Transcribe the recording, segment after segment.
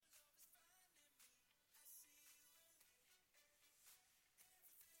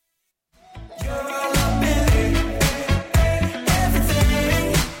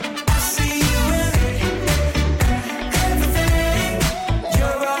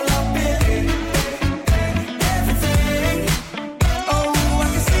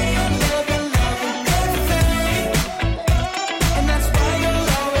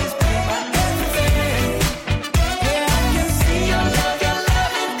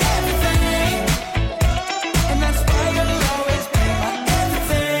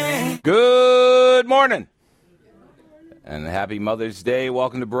morning. And happy Mother's Day.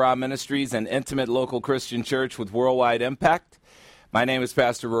 Welcome to Barah Ministries, an intimate local Christian church with worldwide impact. My name is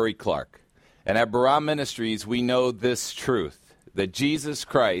Pastor Rory Clark. And at Barah Ministries, we know this truth, that Jesus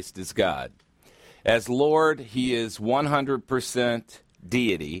Christ is God. As Lord, he is 100%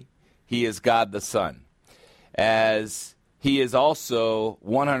 deity. He is God the Son. As he is also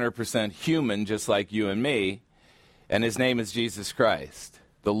 100% human, just like you and me, and his name is Jesus Christ.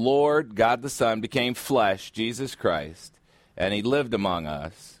 The Lord, God the Son, became flesh, Jesus Christ, and he lived among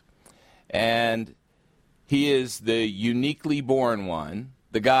us. And he is the uniquely born one,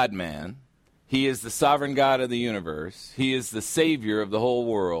 the God-man. He is the sovereign God of the universe. He is the Savior of the whole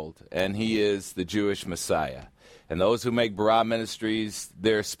world, and he is the Jewish Messiah. And those who make Barah Ministries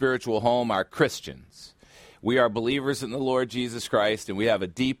their spiritual home are Christians. We are believers in the Lord Jesus Christ, and we have a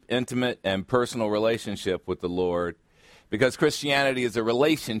deep, intimate, and personal relationship with the Lord, because Christianity is a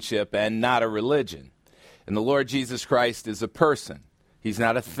relationship and not a religion. And the Lord Jesus Christ is a person. He's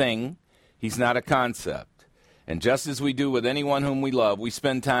not a thing. He's not a concept. And just as we do with anyone whom we love, we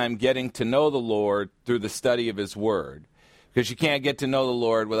spend time getting to know the Lord through the study of his word. Because you can't get to know the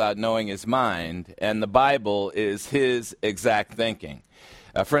Lord without knowing his mind, and the Bible is his exact thinking.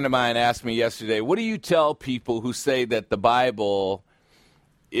 A friend of mine asked me yesterday, what do you tell people who say that the Bible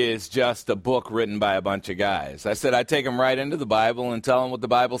is just a book written by a bunch of guys? I said, I take them right into the Bible and tell them what the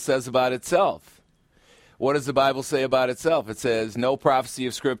Bible says about itself. What does the Bible say about itself? It says, no prophecy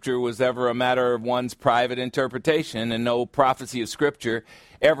of Scripture was ever a matter of one's private interpretation, and no prophecy of Scripture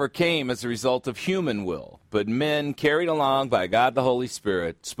ever came as a result of human will. But men, carried along by God the Holy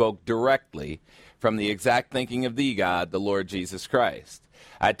Spirit, spoke directly from the exact thinking of the God, the Lord Jesus Christ.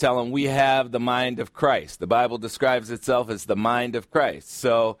 I tell them we have the mind of Christ. The Bible describes itself as the mind of Christ.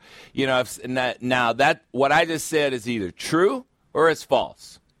 So, now that what I just said is either true or it's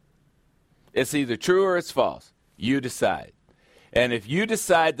false. It's either true or it's false. You decide. And if you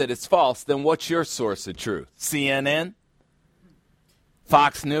decide that it's false, then what's your source of truth? CNN?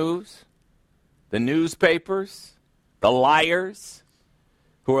 Fox News? The newspapers? The liars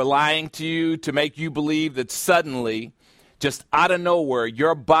who are lying to you to make you believe that suddenly, just out of nowhere,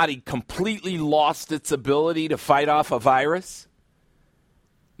 your body completely lost its ability to fight off a virus?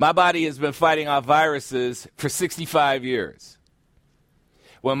 My body has been fighting off viruses for 65 years.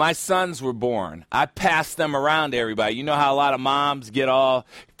 When my sons were born, I passed them around to everybody. You know how a lot of moms get all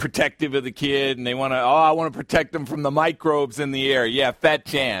protective of the kid, and they want to, I want to protect them from the microbes in the air. Yeah, fat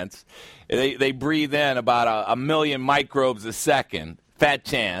chance. They breathe in about a million microbes a second. Fat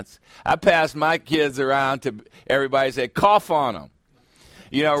chance. I passed my kids around to everybody and said, cough on them.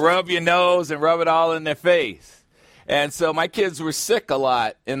 Rub your nose and rub it all in their face. And so my kids were sick a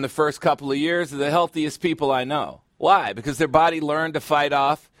lot in the first couple of years. They're the healthiest people I know. Why? Because their body learned to fight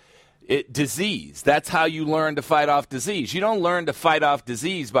off disease. That's how you learn to fight off disease. You don't learn to fight off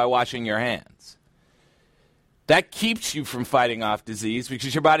disease by washing your hands. That keeps you from fighting off disease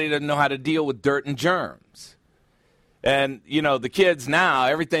because your body doesn't know how to deal with dirt and germs. And, the kids now,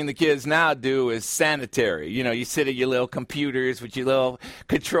 everything the kids now do is sanitary. You sit at your little computers with your little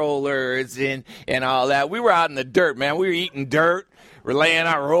controllers and all that. We were out in the dirt, man. We were eating dirt. We're laying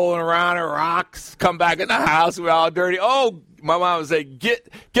out, rolling around in rocks. Come back in the house, we're all dirty. Oh, my mom would say,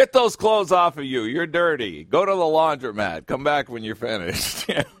 get those clothes off of you. You're dirty. Go to the laundromat. Come back when you're finished.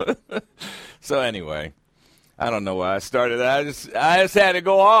 So anyway. I don't know why I started that. I just had to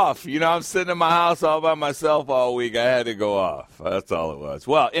go off. I'm sitting in my house all by myself all week. I had to go off. That's all it was.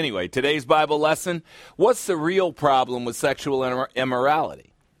 Well, anyway, today's Bible lesson, what's the real problem with sexual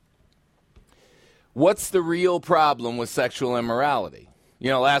immorality? What's the real problem with sexual immorality?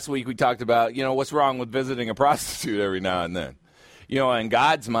 Last week we talked about, what's wrong with visiting a prostitute every now and then. In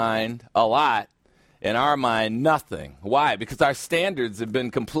God's mind, a lot. In our mind, nothing. Why? Because our standards have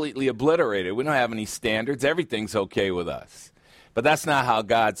been completely obliterated. We don't have any standards. Everything's okay with us. But that's not how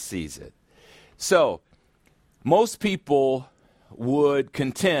God sees it. So, most people would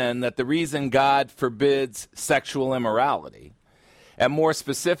contend that the reason God forbids sexual immorality, and more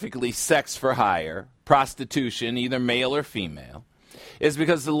specifically sex for hire, prostitution, either male or female, is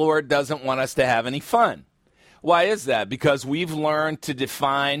because the Lord doesn't want us to have any fun. Why is that? Because we've learned to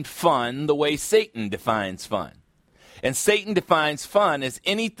define fun the way Satan defines fun. And Satan defines fun as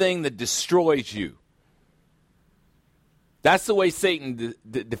anything that destroys you. That's the way Satan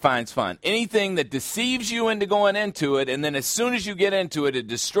defines fun. Anything that deceives you into going into it, and then as soon as you get into it, it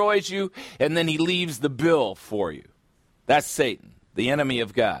destroys you, and then he leaves the bill for you. That's Satan, the enemy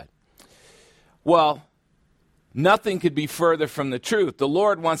of God. Well, nothing could be further from the truth. The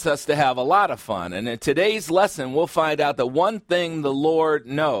Lord wants us to have a lot of fun. And in today's lesson, we'll find out that one thing the Lord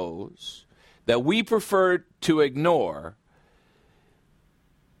knows that we prefer to ignore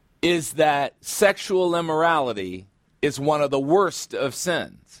is that sexual immorality is one of the worst of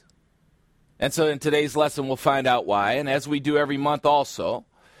sins. And so in today's lesson, we'll find out why. And as we do every month also,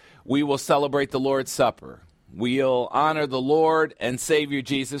 we will celebrate the Lord's Supper. We'll honor the Lord and Savior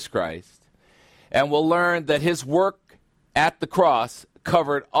Jesus Christ. And we'll learn that his work at the cross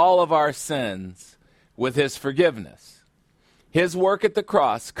covered all of our sins with his forgiveness. His work at the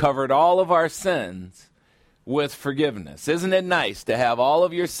cross covered all of our sins with forgiveness. Isn't it nice to have all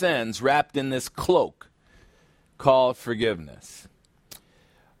of your sins wrapped in this cloak called forgiveness?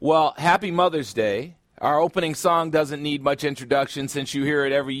 Well, happy Mother's Day. Our opening song doesn't need much introduction since you hear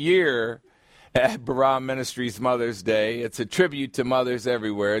it every year at Baram Ministries Mother's Day. It's a tribute to mothers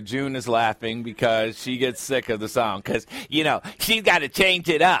everywhere. June is laughing because she gets sick of the song because, she's got to change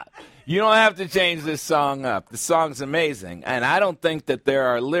it up. You don't have to change this song up. The song's amazing. And I don't think that there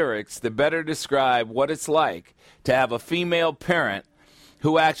are lyrics that better describe what it's like to have a female parent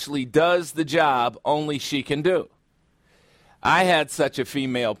who actually does the job only she can do. I had such a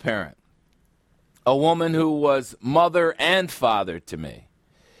female parent, a woman who was mother and father to me.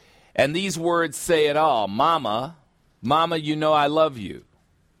 And these words say it all. Mama, Mama, you know I love you.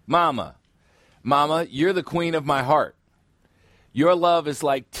 Mama, Mama, you're the queen of my heart. Your love is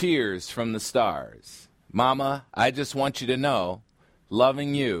like tears from the stars. Mama, I just want you to know,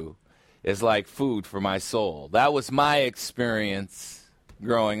 loving you is like food for my soul. That was my experience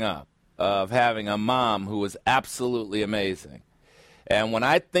growing up, of having a mom who was absolutely amazing. And when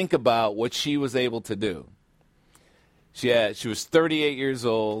I think about what she was able to do, she was 38 years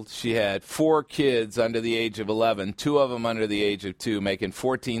old. She had 4 kids under the age of 11, 2 of them under the age of 2, making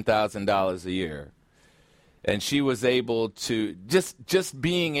 $14,000 a year. And she was able to, just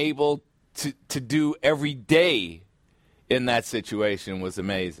being able to do every day in that situation was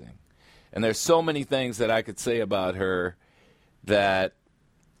amazing. And there's so many things that I could say about her that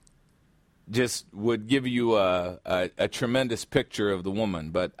just would give you a tremendous picture of the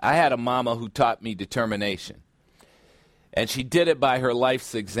woman. But I had a mama who taught me determination. And she did it by her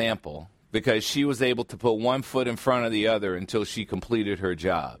life's example, because she was able to put one foot in front of the other until she completed her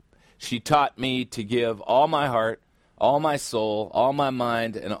job. She taught me to give all my heart, all my soul, all my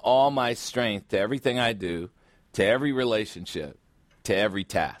mind, and all my strength to everything I do, to every relationship, to every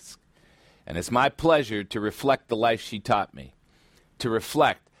task. And it's my pleasure to reflect the life she taught me, to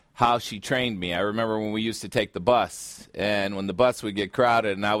reflect how she trained me. I remember when we used to take the bus, and when the bus would get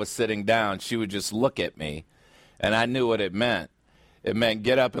crowded and I was sitting down, she would just look at me, and I knew what it meant. It meant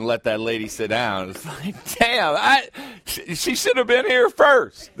get up and let that lady sit down. It's like, damn, she should have been here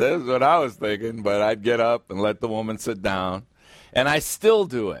first. That's what I was thinking. But I'd get up and let the woman sit down. And I still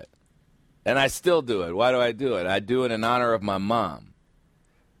do it. And I still do it. Why do I do it? I do it in honor of my mom,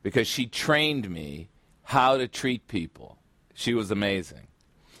 because she trained me how to treat people. She was amazing.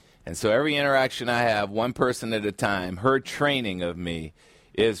 And so every interaction I have, one person at a time, her training of me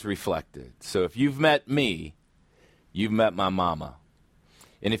is reflected. So if you've met me, you've met my mama.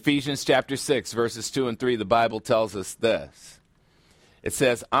 In Ephesians chapter 6, verses 2 and 3, the Bible tells us this. It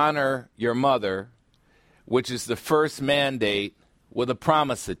says, honor your mother, which is the first mandate with a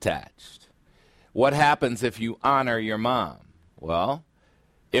promise attached. What happens if you honor your mom? Well,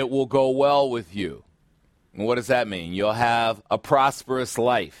 it will go well with you. And what does that mean? You'll have a prosperous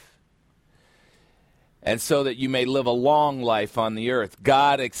life. And so that you may live a long life on the earth.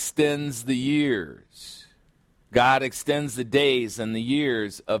 God extends the years. God extends the days and the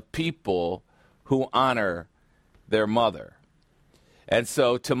years of people who honor their mother. And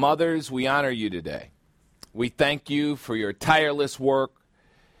so to mothers, we honor you today. We thank you for your tireless work,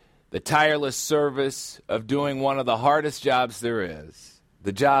 the tireless service of doing one of the hardest jobs there is,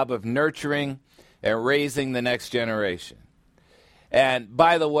 the job of nurturing and raising the next generation. And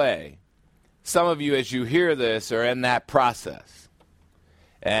by the way, some of you, as you hear this, are in that process.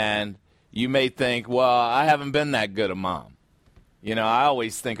 And you may think, well, I haven't been that good a mom. I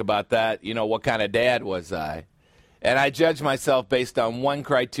always think about that. What kind of dad was I? And I judge myself based on one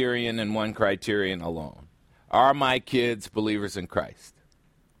criterion and one criterion alone. Are my kids believers in Christ?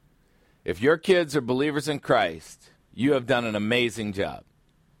 If your kids are believers in Christ, you have done an amazing job,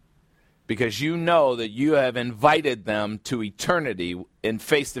 because you know that you have invited them to eternity in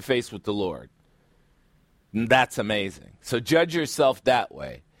face-to-face with the Lord. And that's amazing. So judge yourself that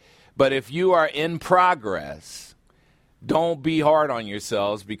way. But if you are in progress, don't be hard on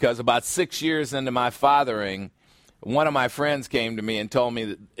yourselves, because about 6 years into my fathering, one of my friends came to me and told me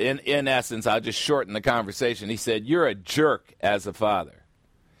that, in essence, I'll just shorten the conversation. He said, you're a jerk as a father.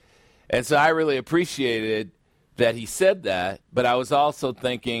 And so I really appreciated that he said that, but I was also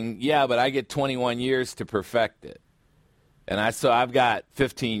thinking, yeah, but I get 21 years to perfect it. And I've got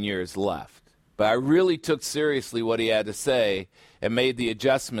 15 years left. But I really took seriously what he had to say and made the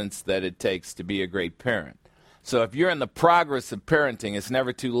adjustments that it takes to be a great parent. So if you're in the progress of parenting, it's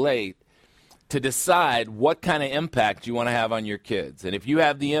never too late to decide what kind of impact you want to have on your kids. And if you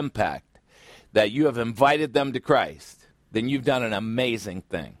have the impact that you have invited them to Christ, then you've done an amazing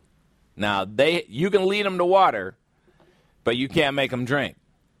thing. Now, you can lead them to water, but you can't make them drink,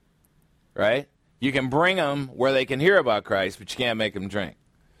 right? You can bring them where they can hear about Christ, but you can't make them drink.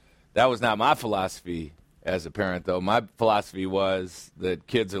 That was not my philosophy as a parent, though. My philosophy was that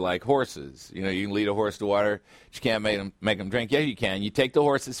kids are like horses. You know, you can lead a horse to water, but you can't make them drink. Yeah, you can. You take the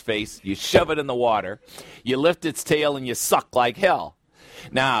horse's face, you shove it in the water, you lift its tail, and you suck like hell.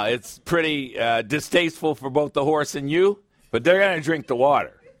 Now, it's pretty distasteful for both the horse and you, but they're going to drink the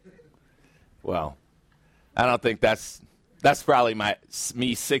water. Well, I don't think that's probably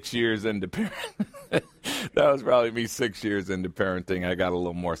me 6 years into parenting. That was probably me 6 years into parenting. I got a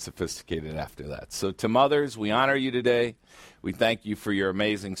little more sophisticated after that. So to mothers, we honor you today. We thank you for your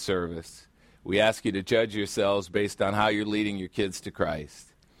amazing service. We ask you to judge yourselves based on how you're leading your kids to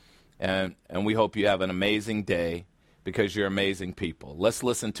Christ. And we hope you have an amazing day because you're amazing people. Let's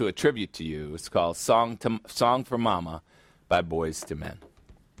listen to a tribute to you. It's called Song for Mama by Boys to Men.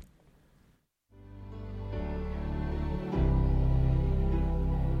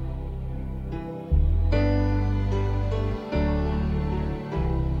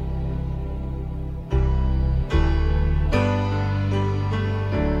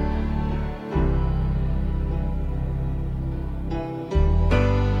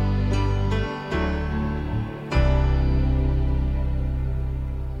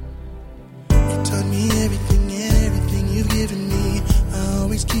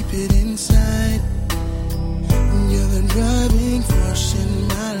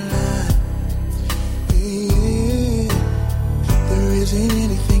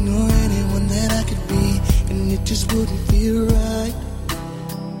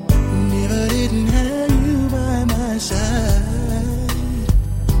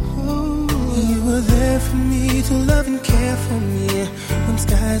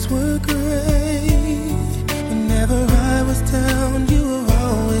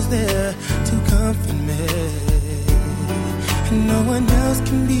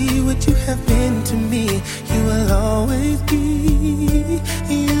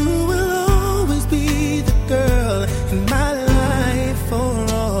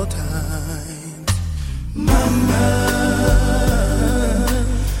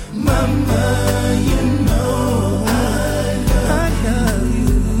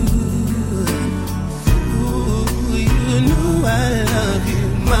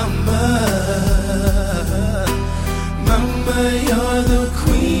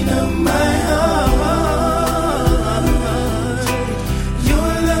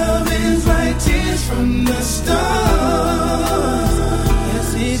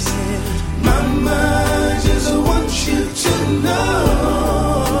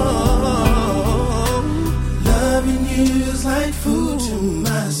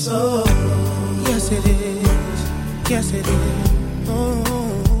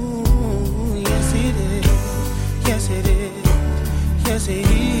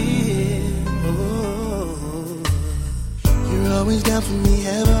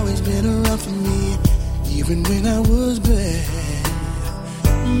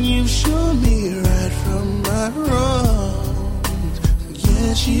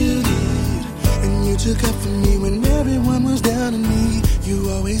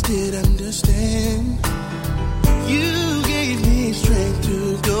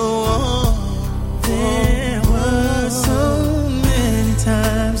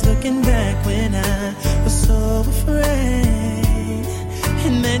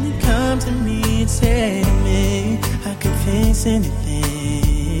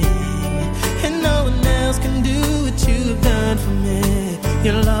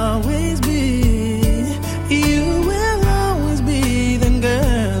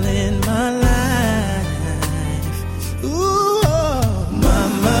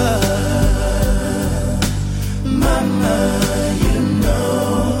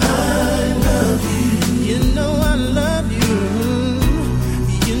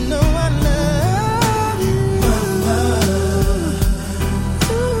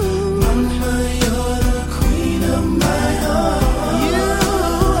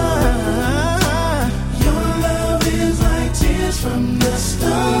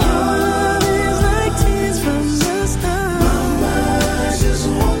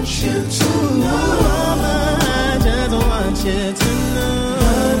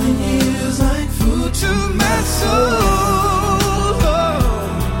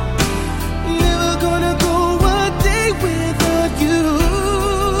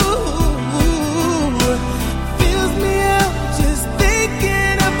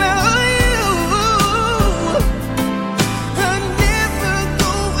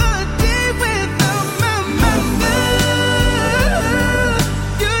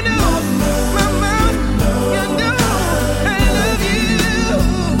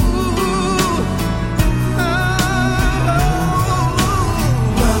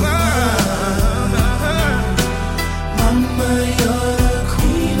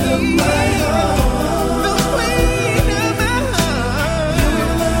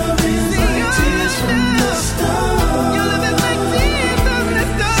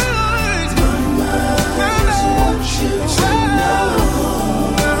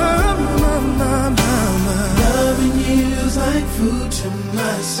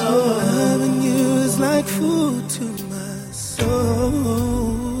 my soul. Loving you is like food to my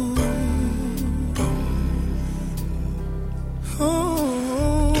soul.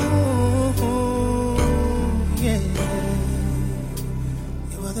 Oh, yeah.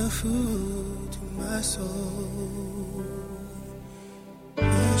 You are the food to my soul.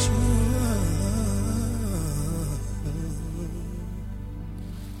 Yes, you are.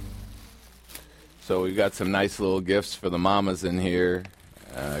 So we've got some nice little gifts for the mamas in here,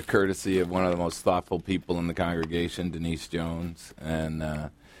 courtesy of one of the most thoughtful people in the congregation, Denise Jones, and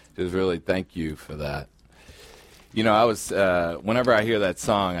just really thank you for that. You know, I was whenever I hear that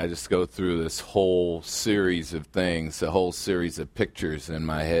song, I just go through this whole series of things, a whole series of pictures in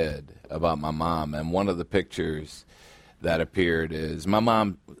my head about my mom, and one of the pictures that appeared is my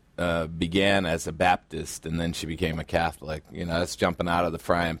mom began as a Baptist, and then she became a Catholic. You know, that's jumping out of the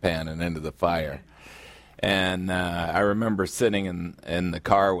frying pan and into the fire. And I remember sitting in the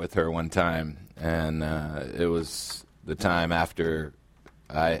car with her one time, and it was the time after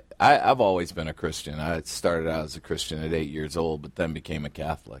I've always been a Christian. I started out as a Christian at 8 years old, but then became a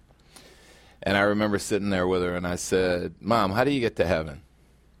Catholic. And I remember sitting there with her, and I said, "Mom, how do you get to heaven?"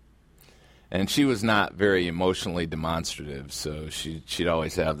 And she was not very emotionally demonstrative, so she'd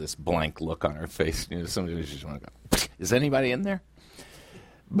always have this blank look on her face. You know, somebody was just want to go, "Is anybody in there?"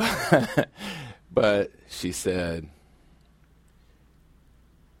 But she said,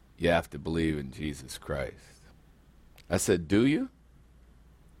 "You have to believe in Jesus Christ." I said, "Do you?"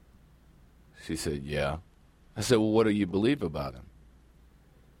 She said, "Yeah." I said, "Well, what do you believe about him?"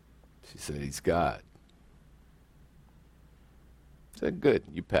 She said, "He's God." I said, "Good,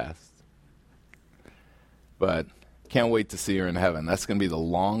 you passed." But can't wait to see her in heaven. That's going to be the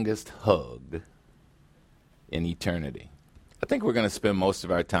longest hug in eternity. I think we're going to spend most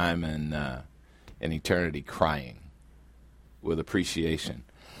of our time in eternity crying with appreciation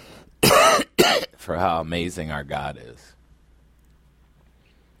for how amazing our God is.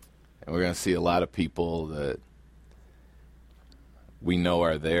 And we're going to see a lot of people that we know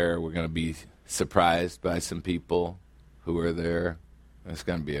are there. We're going to be surprised by some people who are there. It's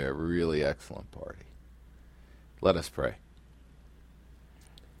going to be a really excellent party. Let us pray.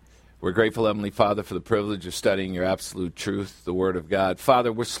 We're grateful, Heavenly Father, for the privilege of studying your absolute truth, the Word of God.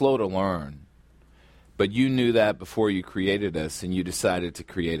 Father, we're slow to learn, but you knew that before you created us, and you decided to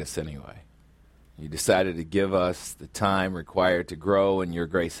create us anyway. You decided to give us the time required to grow in your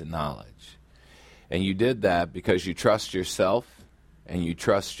grace and knowledge. And you did that because you trust yourself and you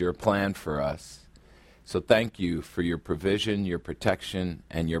trust your plan for us. So thank you for your provision, your protection,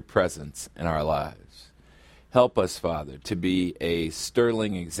 and your presence in our lives. Help us, Father, to be a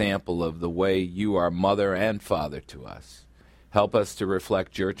sterling example of the way you are mother and father to us. Help us to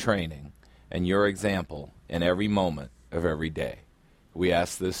reflect your training and your example in every moment of every day. We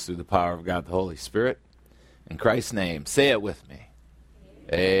ask this through the power of God the Holy Spirit. In Christ's name, say it with me.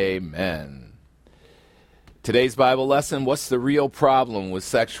 Amen. Today's Bible lesson, what's the real problem with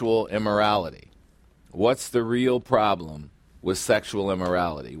sexual immorality? What's the real problem with sexual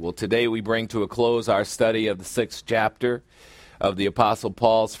immorality? Well, today we bring to a close our study of the 6th chapter of the Apostle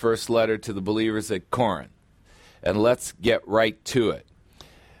Paul's first letter to the believers at Corinth. And let's get right to it.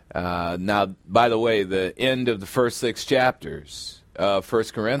 Now, by the way, the end of the first 6 chapters of 1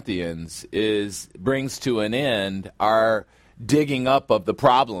 Corinthians brings to an end our digging up of the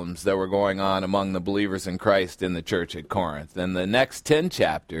problems that were going on among the believers in Christ in the church at Corinth. And the next 10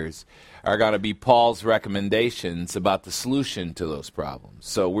 chapters are going to be Paul's recommendations about the solution to those problems.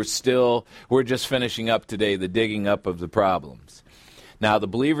 So we're just finishing up today the digging up of the problems. Now, the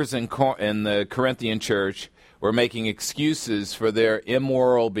believers in the Corinthian church were making excuses for their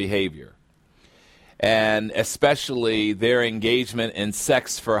immoral behavior, and especially their engagement in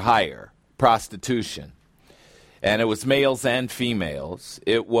sex for hire, prostitution. And it was males and females.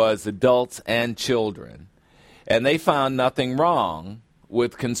 It was adults and children. And they found nothing wrong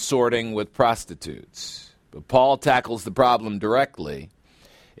with consorting with prostitutes. But Paul tackles the problem directly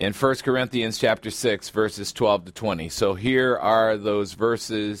in 1 Corinthians chapter 6, verses 12 to 20. So here are those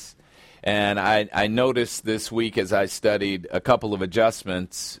verses. And I noticed this week as I studied a couple of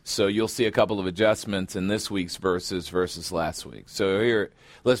adjustments. So you'll see a couple of adjustments in this week's versus last week. So here,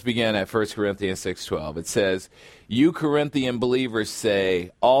 let's begin at 1 Corinthians 6:12. It says, "You Corinthian believers say,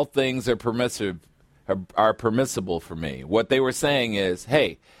 all things are permissible for me." What they were saying is,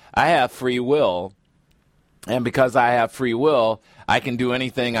 hey, I have free will, and because I have free will, I can do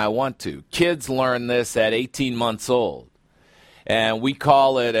anything I want to. Kids learn this at 18 months old. And we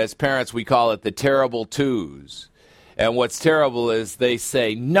call it, as parents, we call it the terrible twos. And what's terrible is they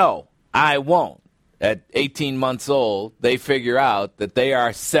say, no, I won't. at 18 months old, they figure out that they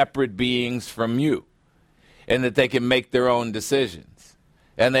are separate beings from you and that they can make their own decisions.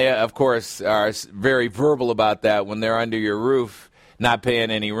 And they, of course, are very verbal about that when they're under your roof, not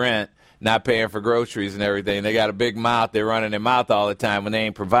paying any rent, not paying for groceries and everything. They got a big mouth. They're running their mouth all the time when they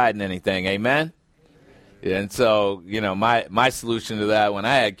ain't providing anything. Amen? And so, my solution to that when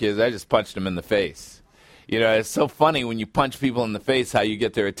I had kids, I just punched them in the face. It's so funny when you punch people in the face how you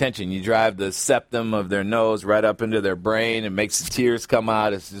get their attention. You drive the septum of their nose right up into their brain. It makes the tears come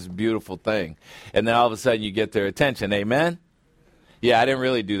out. It's just a beautiful thing. And then all of a sudden you get their attention. Amen? Yeah, I didn't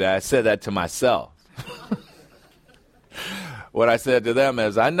really do that. I said that to myself. What I said to them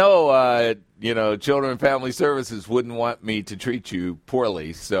is, I know, Children and Family Services wouldn't want me to treat you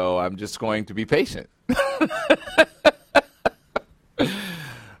poorly, so I'm just going to be patient. Then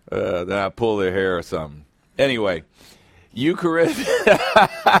I pull their hair or something. Anyway, you Corinthian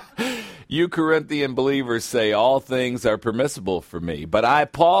believers say all things are permissible for me. But I,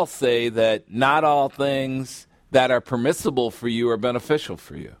 Paul, say that not all things that are permissible for you are beneficial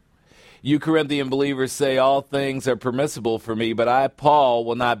for you. You Corinthian believers say all things are permissible for me, but I, Paul,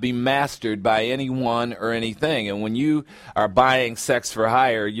 will not be mastered by anyone or anything. And when you are buying sex for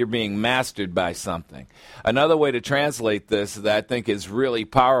hire, you're being mastered by something. Another way to translate this that I think is really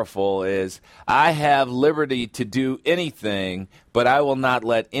powerful is, I have liberty to do anything, but I will not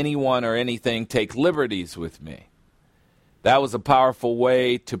let anyone or anything take liberties with me. That was a powerful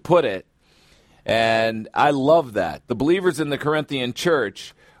way to put it, and I love that. The believers in the Corinthian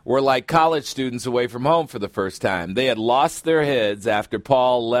church were like college students away from home for the first time. They had lost their heads after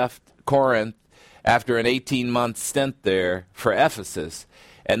Paul left Corinth after an 18-month stint there for Ephesus,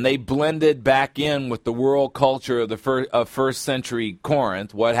 and they blended back in with the world culture of first century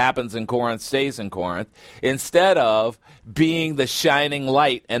Corinth. What happens in Corinth stays in Corinth, instead of being the shining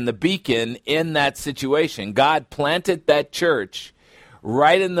light and the beacon in that situation. God planted that church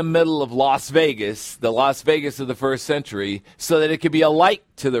right in the middle of Las Vegas, the Las Vegas of the first century, so that it could be a light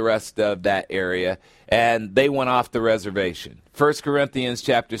to the rest of that area, and they went off the reservation. 1 Corinthians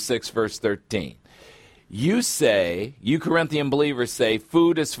chapter 6, verse 13. You Corinthian believers say,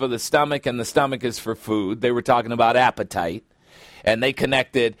 food is for the stomach and the stomach is for food. They were talking about appetite, and they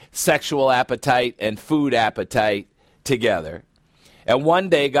connected sexual appetite and food appetite together. And one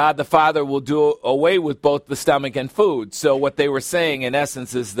day, God the Father will do away with both the stomach and food. So what they were saying, in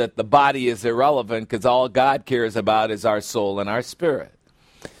essence, is that the body is irrelevant because all God cares about is our soul and our spirit.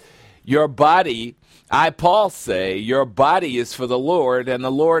 Your body, I, Paul, say, your body is for the Lord and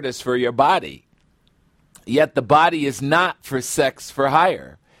the Lord is for your body. Yet the body is not for sex for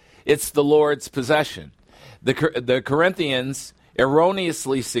hire. It's the Lord's possession. The Corinthians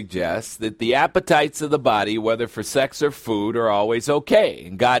erroneously suggests that the appetites of the body, whether for sex or food, are always okay,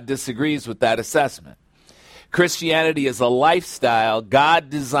 and God disagrees with that assessment. Christianity is a lifestyle God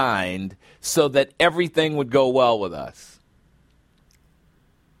designed so that everything would go well with us.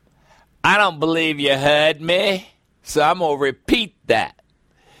 I don't believe you heard me, so I'm going to repeat that.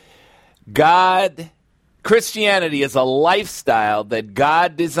 Christianity is a lifestyle that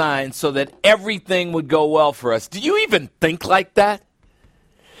God designed so that everything would go well for us. Do you even think like that?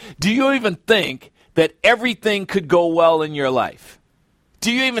 Do you even think that everything could go well in your life?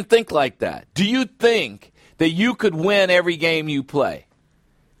 Do you even think like that? Do you think that you could win every game you play?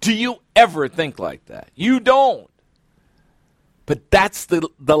 Do you ever think like that? You don't. But that's the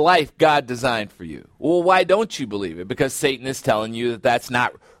life God designed for you. Well, why don't you believe it? Because Satan is telling you that that's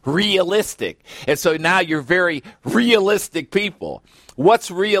not realistic. And so now you're very realistic people.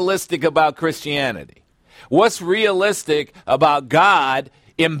 What's realistic about Christianity? What's realistic about God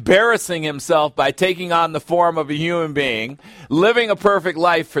embarrassing himself by taking on the form of a human being, living a perfect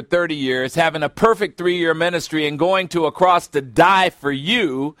life for 30 years, having a perfect 3-year ministry, and going to a cross to die for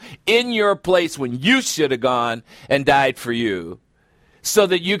you in your place when you should have gone and died for you, so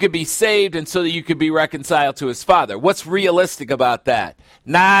that you could be saved and so that you could be reconciled to his Father? What's realistic about that?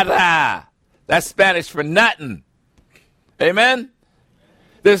 Nada. That's Spanish for nothing. Amen?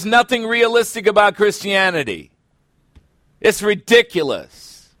 There's nothing realistic about Christianity. It's ridiculous.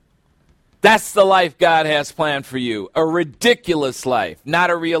 That's the life God has planned for you. A ridiculous life,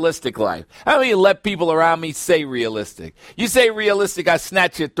 not a realistic life. How many let people around me say realistic? You say realistic, I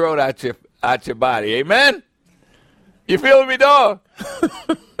snatch your throat out your body. Amen? You feel me, dog?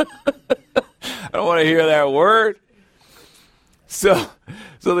 I don't want to hear that word. So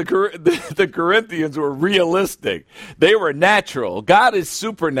the Corinthians were realistic. They were natural. God is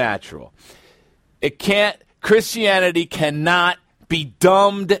supernatural. Christianity cannot be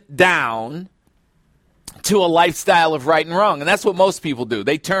dumbed down to a lifestyle of right and wrong. And that's what most people do.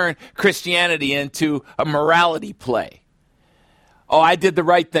 They turn Christianity into a morality play. Oh, I did the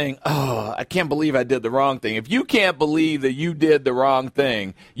right thing. Oh, I can't believe I did the wrong thing. If you can't believe that you did the wrong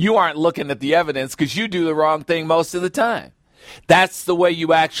thing, you aren't looking at the evidence because you do the wrong thing most of the time. That's the way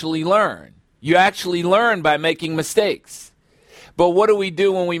you actually learn. You actually learn by making mistakes. But what do we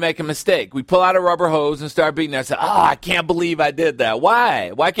do when we make a mistake? We pull out a rubber hose and start beating ourselves. Oh, I can't believe I did that.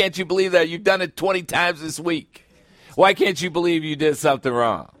 Why? Why can't you believe that? You've done it 20 times this week. Why can't you believe you did something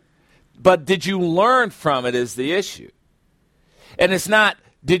wrong? But did you learn from it is the issue. And it's not,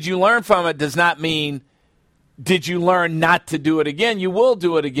 did you learn from it does not mean, did you learn not to do it again? You will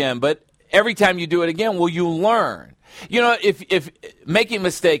do it again, but every time you do it again, will you learn? You know, if making a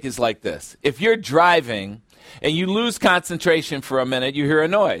mistake is like this. If you're driving and you lose concentration for a minute, you hear a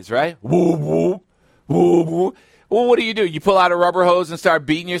noise, right? Woo, woo, woo, woo. Well, what do? You pull out a rubber hose and start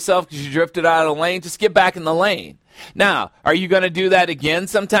beating yourself because you drifted out of the lane? Just get back in the lane. Now, are you going to do that again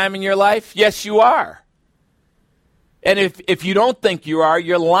sometime in your life? Yes, you are. And if you don't think you are,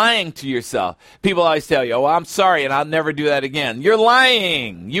 you're lying to yourself. People always tell you, oh, I'm sorry, and I'll never do that again. You're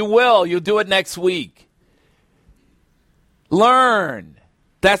lying. You will. You'll do it next week. Learn.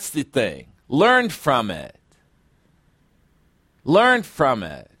 That's the thing. Learn from it. Learn from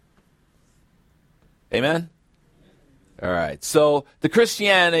it. Amen? All right. So the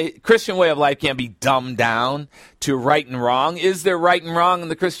Christian way of life can't be dumbed down to right and wrong. Is there right and wrong in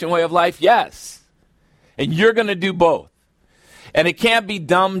the Christian way of life? Yes. And you're going to do both. And it can't be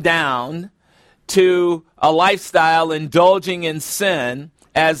dumbed down to a lifestyle indulging in sin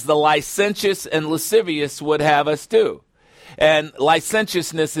as the licentious and lascivious would have us do. And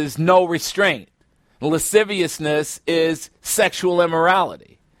licentiousness is no restraint. Lasciviousness is sexual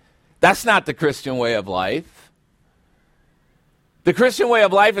immorality. That's not the Christian way of life. The Christian way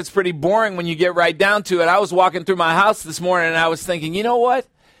of life is pretty boring when you get right down to it. I was walking through my house this morning and I was thinking, you know what?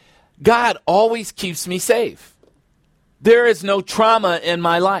 God always keeps me safe. There is no trauma in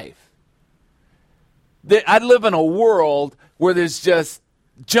my life. I live in a world where there's just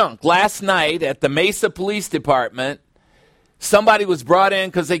junk. Last night at the Mesa Police Department, somebody was brought in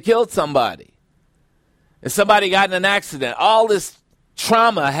because they killed somebody. And somebody got in an accident. All this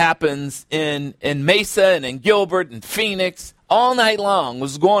trauma happens in Mesa and in Gilbert and Phoenix all night long. It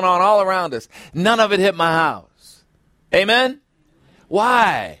was going on all around us. None of it hit my house. Amen?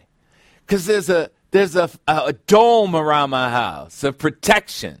 Why? Because there's a dome around my house of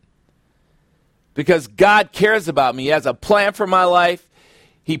protection. Because God cares about me. He has a plan for my life.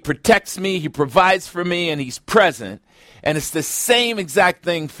 He protects me. He provides for me. And He's present. And it's the same exact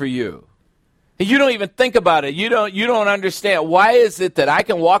thing for you. And you don't even think about it. You don't understand. Why is it that I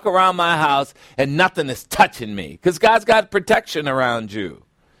can walk around my house and nothing is touching me? Because God's got protection around you.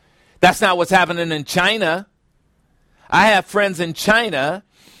 That's not what's happening in China. I have friends in China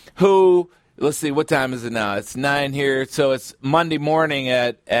who, let's see, what time is it now? It's 9 here, so it's Monday morning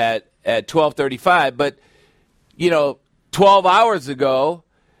at 12:35. But, 12 hours ago,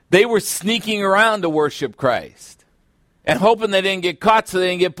 they were sneaking around to worship Christ and hoping they didn't get caught so they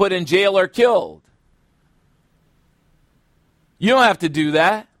didn't get put in jail or killed. You don't have to do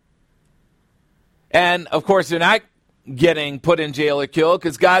that. And, of course, they're not getting put in jail or killed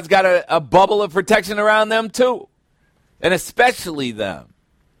because God's got a bubble of protection around them too, and especially them.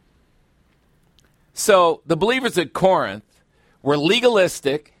 So the believers at Corinth were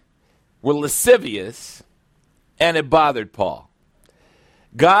legalistic, were lascivious, and it bothered Paul.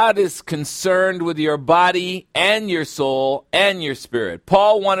 God is concerned with your body and your soul and your spirit.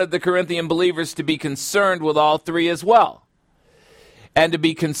 Paul wanted the Corinthian believers to be concerned with all three as well, and to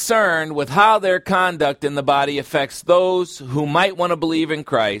be concerned with how their conduct in the body affects those who might want to believe in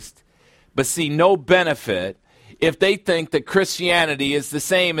Christ but see no benefit if they think that Christianity is the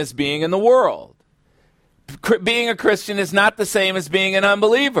same as being in the world. Being a Christian is not the same as being an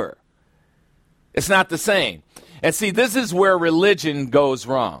unbeliever. It's not the same. And see, this is where religion goes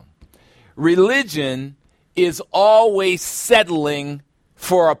wrong. Religion is always settling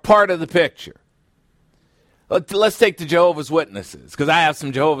for a part of the picture. Let's take the Jehovah's Witnesses, because I have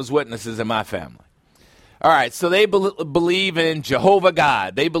some Jehovah's Witnesses in my family. All right, so they believe in Jehovah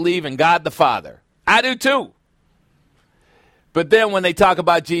God. They believe in God the Father. I do too. But then when they talk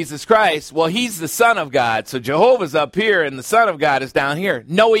about Jesus Christ, well, He's the Son of God, so Jehovah's up here and the Son of God is down here.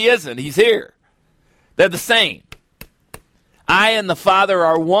 No, He isn't. He's here. They're the same. I and the Father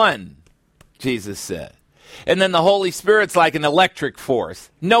are one, Jesus said. And then the Holy Spirit's like an electric force.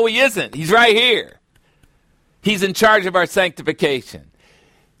 No, He isn't. He's right here. He's in charge of our sanctification.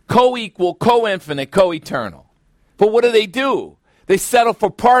 Co-equal, co-infinite, co-eternal. But what do? They settle for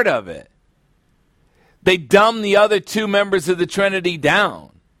part of it. They dumb the other two members of the Trinity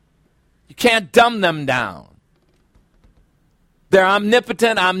down. You can't dumb them down. They're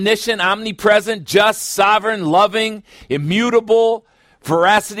omnipotent, omniscient, omnipresent, just, sovereign, loving, immutable,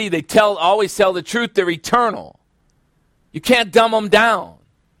 veracity. They always tell the truth. They're eternal. You can't dumb them down.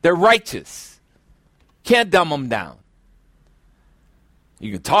 They're righteous. Can't dumb them down.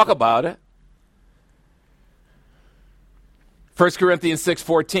 You can talk about it. 1 Corinthians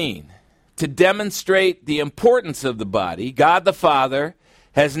 6:14. To demonstrate the importance of the body, God the Father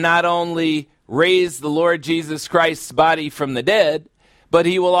has not only raised the Lord Jesus Christ's body from the dead, but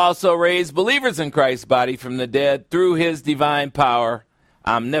he will also raise believers in Christ's body from the dead through his divine power,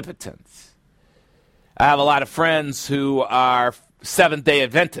 omnipotence. I have a lot of friends who are Seventh-day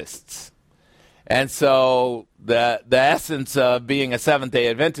Adventists. And so the essence of being a Seventh-day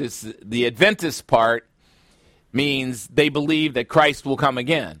Adventist, the Adventist part, means they believe that Christ will come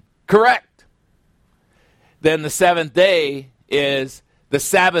again. Correct. Then the seventh day is the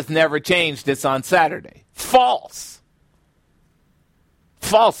Sabbath never changed, it's on Saturday. False.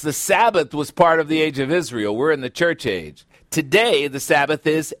 False. The Sabbath was part of the age of Israel. We're in the church age. Today, the Sabbath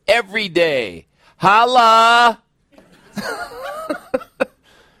is every day. Holla!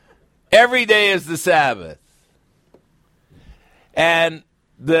 Every day is the Sabbath. And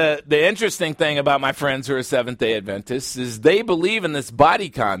the interesting thing about my friends who are Seventh-day Adventists is they believe in this body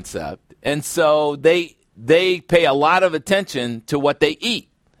concept, and so they pay a lot of attention to what they eat.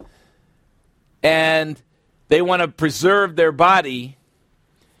 And they want to preserve their body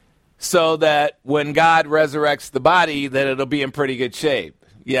so that when God resurrects the body, that it'll be in pretty good shape.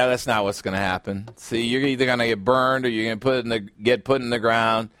 Yeah, that's not what's going to happen. See, you're either going to get burned or you're going to get put in the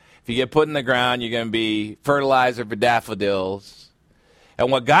ground. If you get put in the ground, you're going to be fertilizer for daffodils.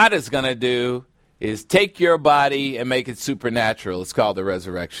 And what God is going to do is take your body and make it supernatural. It's called the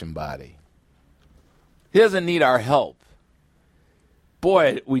resurrection body. He doesn't need our help.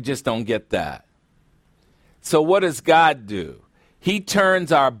 Boy, we just don't get that. So what does God do? He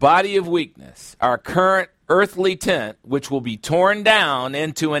turns our body of weakness, our current earthly tent, which will be torn down,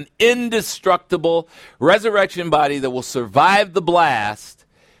 into an indestructible resurrection body that will survive the blast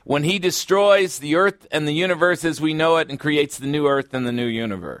when he destroys the earth and the universe as we know it and creates the new earth and the new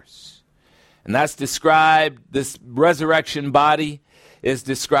universe. And that's described, this resurrection body is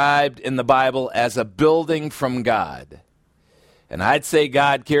described in the Bible as a building from God. And I'd say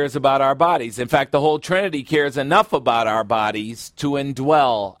God cares about our bodies. In fact, the whole Trinity cares enough about our bodies to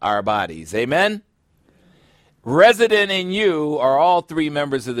indwell our bodies. Amen? Resident in you are all three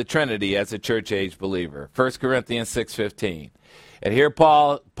members of the Trinity as a church-age believer. 1 Corinthians 6:15. And here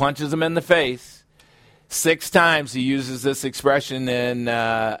Paul punches them in the face. 6 times he uses this expression in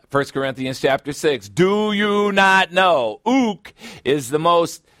 1 Corinthians chapter 6. Do you not know? Ook is the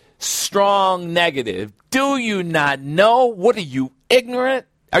most strong negative. Do you not know? What are you, ignorant?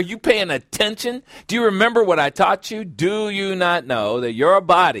 Are you paying attention? Do you remember what I taught you? Do you not know that your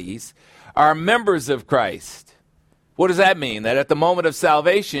bodies are members of Christ? What does that mean? That at the moment of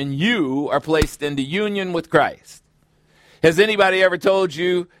salvation, you are placed into union with Christ. Has anybody ever told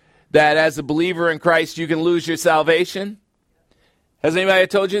you that as a believer in Christ, you can lose your salvation? Has anybody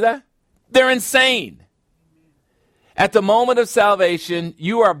told you that? They're insane. At the moment of salvation,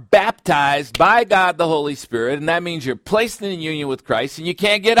 you are baptized by God the Holy Spirit, and that means you're placed in union with Christ, and you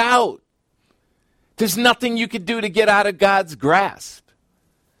can't get out. There's nothing you can do to get out of God's grasp.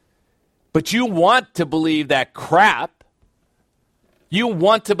 But you want to believe that crap. You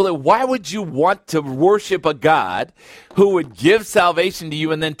want to believe. Why would you want to worship a God who would give salvation to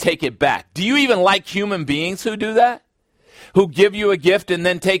you and then take it back? Do you even like human beings who do that? Who give you a gift and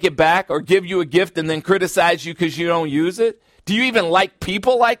then take it back, or give you a gift and then criticize you because you don't use it? Do you even like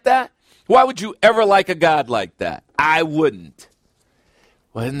people like that? Why would you ever like a God like that? I wouldn't.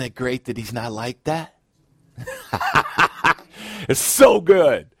 Well, isn't it great that he's not like that? It's so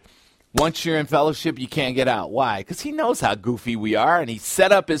good. Once you're in fellowship, you can't get out. Why? Because he knows how goofy we are, and he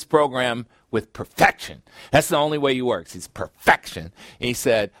set up his program with perfection. That's the only way he works. It's perfection. And he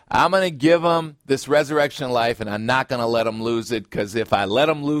said, I'm going to give them this resurrection life, and I'm not going to let them lose it, because if I let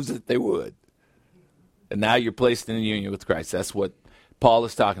them lose it, they would. And now you're placed in union with Christ. That's what Paul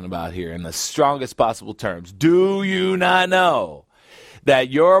is talking about here in the strongest possible terms. Do you not know that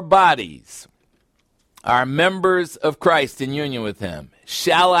your bodies are members of Christ in union with him?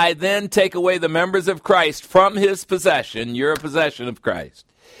 Shall I then take away the members of Christ from his possession, you're a possession of Christ,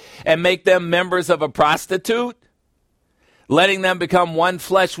 and make them members of a prostitute, letting them become one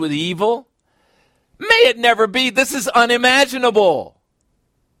flesh with evil? May it never be. This is unimaginable.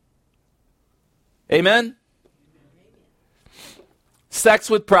 Amen? Sex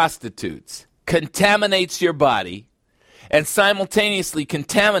with prostitutes, contaminates your body and simultaneously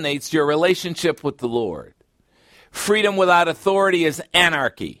contaminates your relationship with the Lord. Freedom without authority is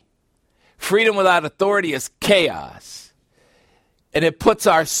anarchy. Freedom without authority is chaos. And it puts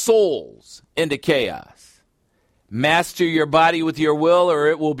our souls into chaos. Master your body with your will, or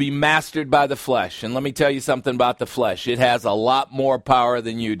it will be mastered by the flesh. And let me tell you something about the flesh. It has a lot more power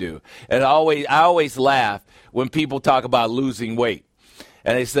than you do. And I always laugh when people talk about losing weight.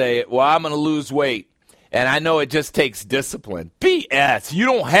 And they say, well, I'm going to lose weight. And I know it just takes discipline. BS. You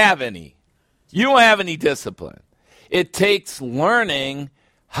don't have any. You don't have any discipline. It takes learning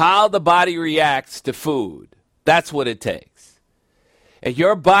how the body reacts to food. That's what it takes. And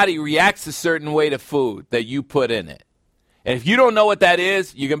your body reacts a certain way to food that you put in it. And if you don't know what that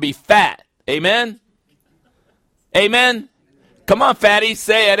is, you're going to be fat. Amen? Amen? Come on, fatties,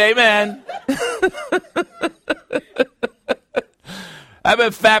 say it. Amen. I've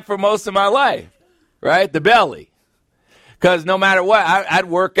been fat for most of my life, right? The belly. Because no matter what, I'd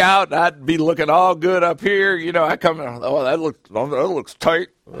work out, I'd be looking all good up here. You know, I come, oh, that looks tight.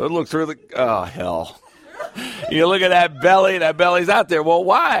 That looks really, oh, hell. You look at that belly's out there. Well,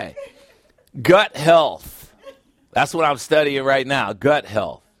 why? Gut health. That's what I'm studying right now, gut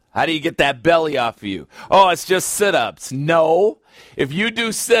health. How do you get that belly off of you? Oh, it's just sit-ups. No. If you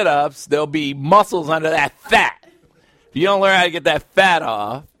do sit-ups, there'll be muscles under that fat. If you don't learn how to get that fat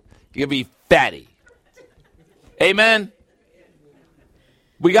off, you'll be fatty. Amen?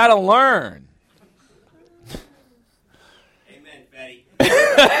 We got to learn. Amen, fatty.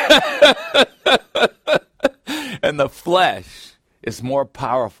 And the flesh is more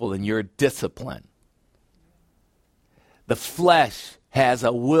powerful than your discipline. The flesh has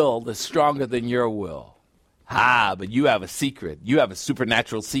a will that's stronger than your will. But you have a secret. You have a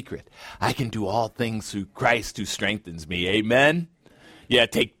supernatural secret. I can do all things through Christ who strengthens me. Amen? Yeah,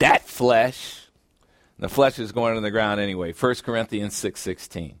 take that flesh. The flesh is going to the ground anyway. 1 Corinthians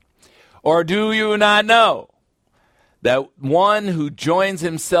 6:16. Or do you not know that one who joins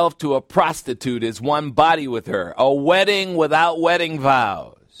himself to a prostitute is one body with her, a wedding without wedding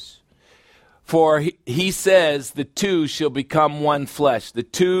vows? For he says the two shall become one flesh. The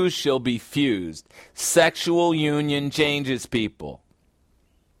two shall be fused. Sexual union changes people.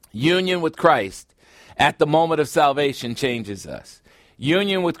 Union with Christ at the moment of salvation changes us.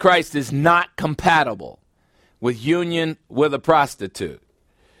 Union with Christ is not compatible with union with a prostitute.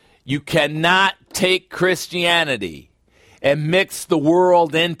 You cannot take Christianity and mix the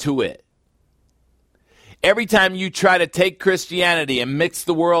world into it. Every time you try to take Christianity and mix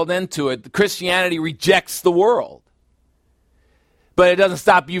the world into it, Christianity rejects the world. But it doesn't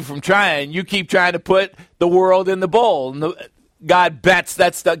stop you from trying. You keep trying to put the world in the bowl. And God bets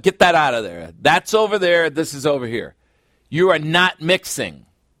that stuff. Get that out of there. That's over there. This is over here. You are not mixing.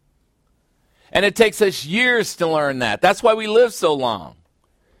 And it takes us years to learn that. That's why we live so long.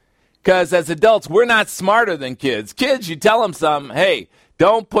 Because as adults, we're not smarter than kids. Kids, you tell them something, hey,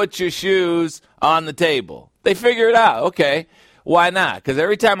 don't put your shoes on the table. They figure it out. Okay, why not? Because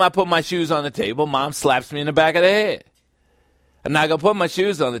every time I put my shoes on the table, Mom slaps me in the back of the head. I'm not going to put my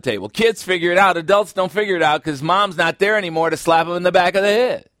shoes on the table. Kids figure it out. Adults don't figure it out because Mom's not there anymore to slap them in the back of the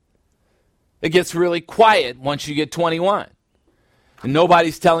head. It gets really quiet once you get 21. And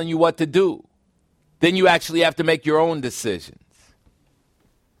nobody's telling you what to do. Then you actually have to make your own decisions.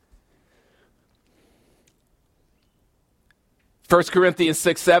 1 Corinthians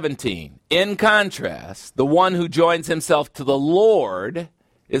 6:17. In contrast, the one who joins himself to the Lord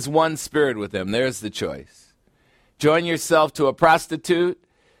is one spirit with him. There's the choice. Join yourself to a prostitute,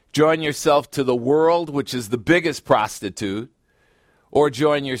 join yourself to the world, which is the biggest prostitute, or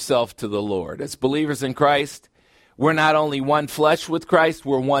join yourself to the Lord. As believers in Christ, we're not only one flesh with Christ,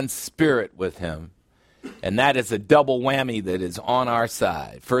 we're one spirit with him. And that is a double whammy that is on our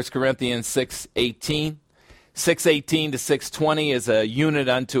side. 1 Corinthians 6:18. 6:18 to 6:20 is a unit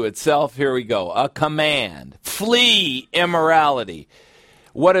unto itself. Here we go. A command. Flee immorality.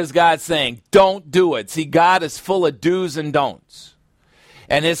 What is God saying? Don't do it. See, God is full of do's and don'ts.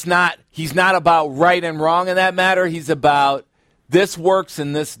 And he's not about right and wrong in that matter. He's about this works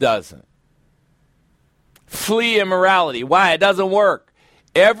and this doesn't. Flee immorality. Why? It doesn't work.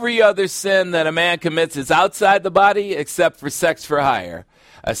 Every other sin that a man commits is outside the body except for sex for hire.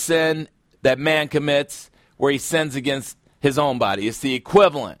 A sin that man commits where he sins against his own body. It's the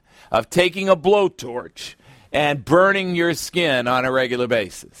equivalent of taking a blowtorch and burning your skin on a regular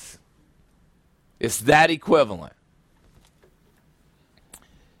basis. It's that equivalent.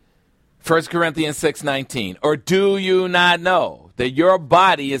 1 Corinthians 6:19. Or do you not know that your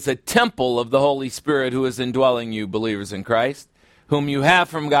body is a temple of the Holy Spirit who is indwelling you, believers in Christ, whom you have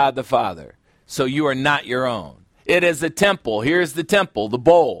from God the Father? so you are not your own. It is a temple. Here's the temple, the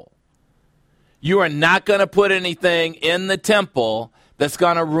bowl. You are not going to put anything in the temple that's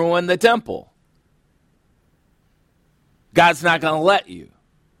going to ruin the temple. God's not going to let you.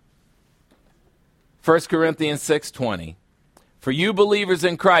 1 Corinthians 6:20. For you believers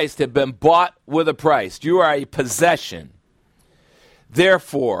in Christ have been bought with a price. You are a possession.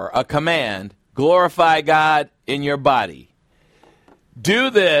 Therefore, a command, glorify God in your body. Do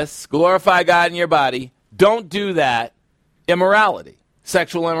this, glorify God in your body. Don't do that, immorality,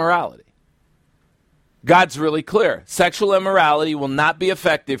 sexual immorality. God's really clear. Sexual immorality will not be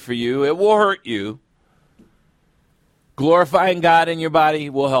effective for you. It will hurt you. Glorifying God in your body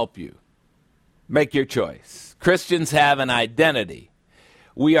will help you. Make your choice. Christians have an identity.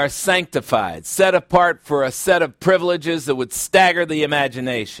 We are sanctified, set apart for a set of privileges that would stagger the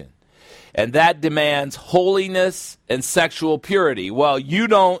imagination. And that demands holiness and sexual purity. Well, you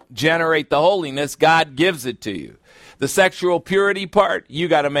don't generate the holiness, God gives it to you. The sexual purity part, you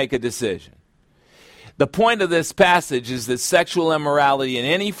got to make a decision. The point of this passage is that sexual immorality in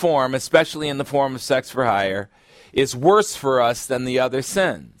any form, especially in the form of sex for hire, is worse for us than the other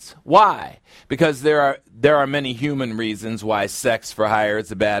sins. Why? Because there are many human reasons why sex for hire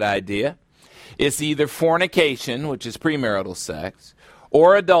is a bad idea. It's either fornication, which is premarital sex,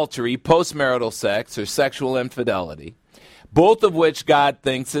 or adultery, postmarital sex, or sexual infidelity, both of which God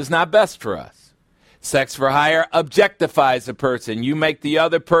thinks is not best for us. Sex for hire objectifies a person. You make the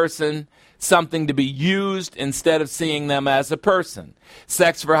other person something to be used instead of seeing them as a person.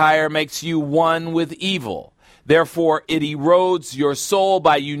 Sex for hire makes you one with evil. Therefore, it erodes your soul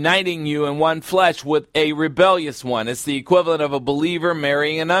by uniting you in one flesh with a rebellious one. It's the equivalent of a believer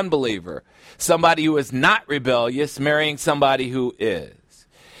marrying an unbeliever. Somebody who is not rebellious marrying somebody who is.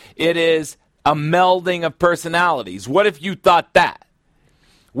 It is a melding of personalities. What if you thought that?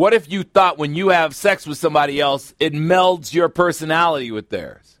 What if you thought when you have sex with somebody else, it melds your personality with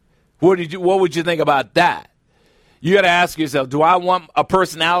theirs? What would you think about that? You got to ask yourself, do I want a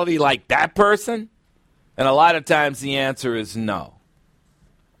personality like that person? And a lot of times the answer is no.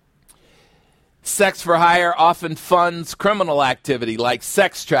 Sex for hire often funds criminal activity like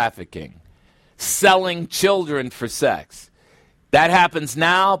sex trafficking, selling children for sex. That happens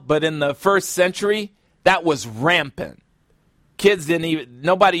now, but in the first century, that was rampant.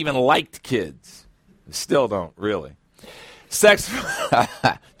 Nobody even liked kids. Still don't, really.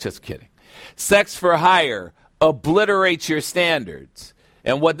 Just kidding. Sex for hire obliterates your standards.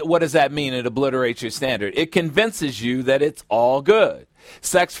 And what does that mean? It obliterates your standard. It convinces you that it's all good.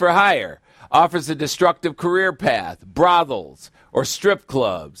 Sex for hire offers a destructive career path, brothels, or strip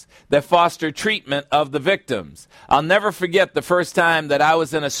clubs that foster treatment of the victims. I'll never forget the first time that I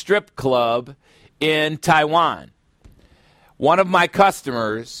was in a strip club in Taiwan. One of my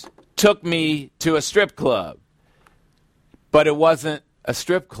customers took me to a strip club, but it wasn't a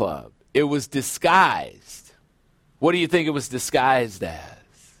strip club. It was disguised. What do you think it was disguised as?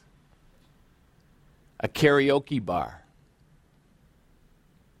 A karaoke bar.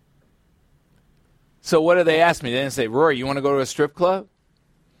 So what did they ask me? They didn't say, Rory, you want to go to a strip club?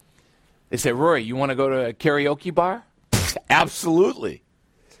 They said, Rory, you want to go to a karaoke bar? Absolutely.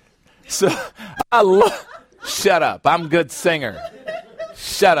 So shut up. I'm a good singer.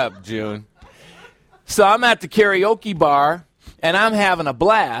 Shut up, June. So I'm at the karaoke bar, and I'm having a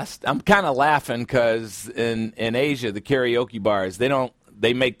blast. I'm kind of laughing because in Asia, the karaoke bars,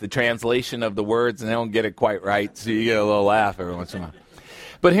 they make the translation of the words, and they don't get it quite right, so you get a little laugh every once in a while.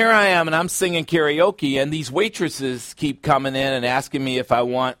 But here I am, and I'm singing karaoke, and these waitresses keep coming in and asking me if I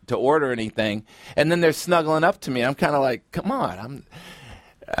want to order anything, and then they're snuggling up to me. I'm kind of like, come on.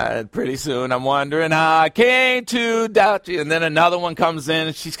 Pretty soon I'm wondering how I came to doubt you. And then another one comes in,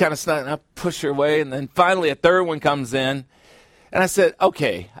 and she's kind of snuggling up, push her away, and then finally a third one comes in. And I said,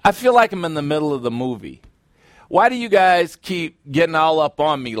 okay, I feel like I'm in the middle of the movie. Why do you guys keep getting all up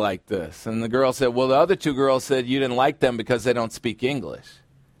on me like this? And the girl said, well, the other two girls said you didn't like them because they don't speak English.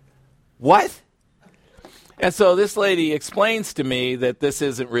 What? And so this lady explains to me that this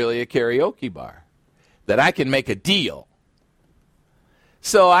isn't really a karaoke bar, that I can make a deal.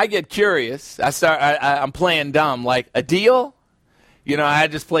 So I get curious. I'm playing dumb, like, a deal? You know, I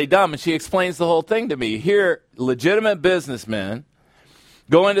just play dumb, and she explains the whole thing to me. Here, legitimate businessmen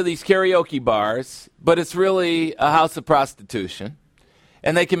go into these karaoke bars, but it's really a house of prostitution,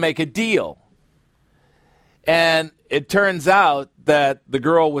 and they can make a deal. And it turns out that the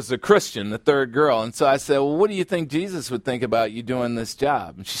girl was a Christian, the third girl. And so I said, well, what do you think Jesus would think about you doing this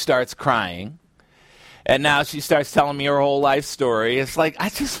job? And she starts crying. And now she starts telling me her whole life story. It's like, I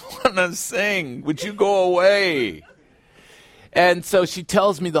just want to sing. Would you go away? And so she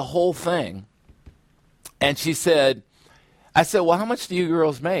tells me the whole thing. And she said, I said, well, how much do you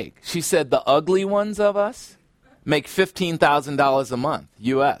girls make? She said, the ugly ones of us make $15,000 a month,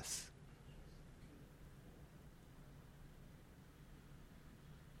 U.S.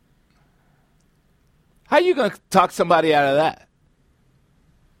 How are you going to talk somebody out of that?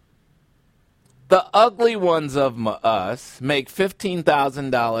 The ugly ones of us make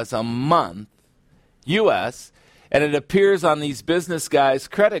 $15,000 a month, U.S., and it appears on these business guys'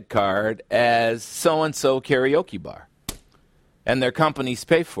 credit card as so-and-so karaoke bar. And their companies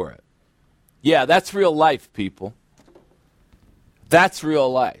pay for it. Yeah, that's real life, people. That's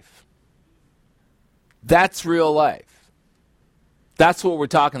real life. That's real life. That's what we're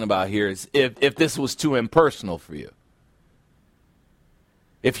talking about here, is if this was too impersonal for you.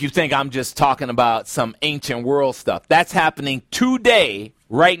 If you think I'm just talking about some ancient world stuff. That's happening today,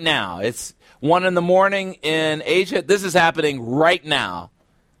 right now. It's 1 in the morning in Asia. This is happening right now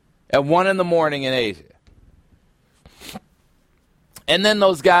at 1 in the morning in Asia. And then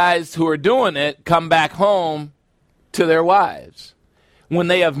those guys who are doing it come back home to their wives when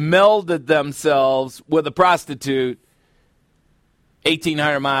they have melded themselves with a prostitute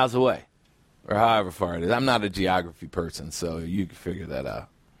 1,800 miles away, or however far it is. I'm not a geography person, so you can figure that out.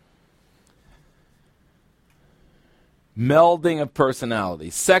 Melding of personality.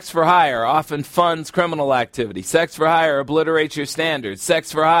 Sex for hire often funds criminal activity. Sex for hire obliterates your standards.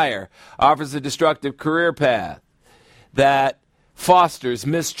 Sex for hire offers a destructive career path that fosters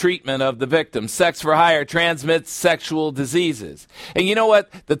mistreatment of the victim. Sex for hire transmits sexual diseases. And you know what?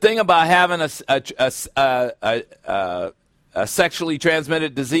 The thing about having a sexually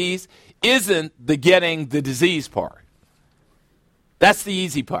transmitted disease isn't the getting the disease part. That's the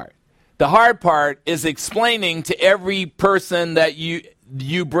easy part. The hard part is explaining to every person that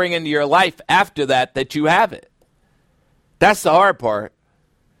you bring into your life after that you have it. That's the hard part.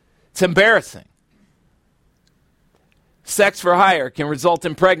 It's embarrassing. Sex for hire can result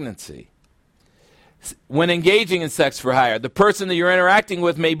in pregnancy. When engaging in sex for hire, the person that you're interacting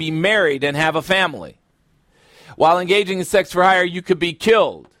with may be married and have a family. While engaging in sex for hire, you could be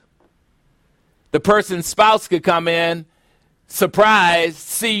killed. The person's spouse could come in, surprise,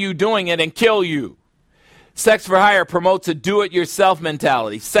 see you doing it, and kill you. Sex for hire promotes a do-it-yourself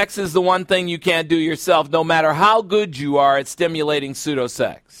mentality. Sex is the one thing you can't do yourself, no matter how good you are at stimulating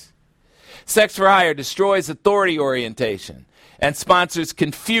pseudo-sex. Sex for hire destroys authority orientation and sponsors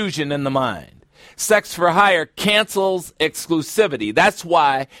confusion in the mind. Sex for hire cancels exclusivity. That's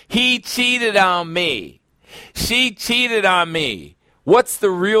why he cheated on me. She cheated on me. What's the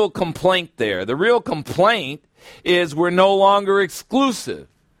real complaint there? The real complaint is we're no longer exclusive.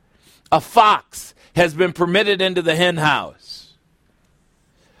 A fox has been permitted into the hen house.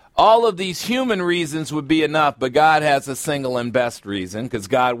 All of these human reasons would be enough, but God has a single and best reason, because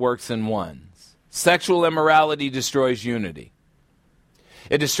God works in ones. Sexual immorality destroys unity.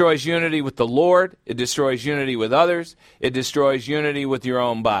 It destroys unity with the Lord. It destroys unity with others. It destroys unity with your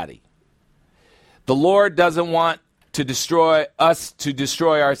own body. The Lord doesn't want to destroy us, to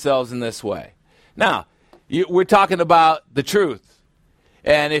destroy ourselves in this way. Now, we're talking about the truth.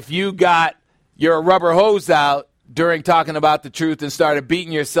 And if you got your rubber hose out during talking about the truth and started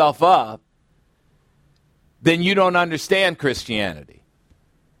beating yourself up, then you don't understand Christianity.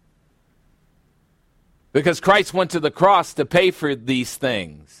 Because Christ went to the cross to pay for these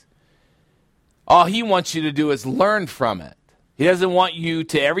things. All he wants you to do is learn from it. He doesn't want you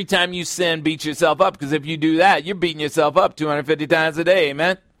to, every time you sin, beat yourself up, because if you do that, you're beating yourself up 250 times a day,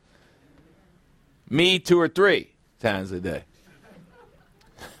 amen? Me, 2 or 3 times a day.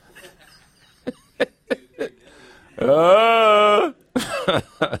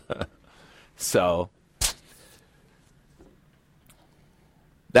 So,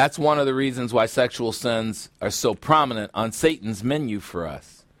 that's one of the reasons why sexual sins are so prominent on Satan's menu for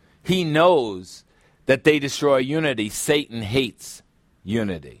us. He knows that they destroy unity. Satan hates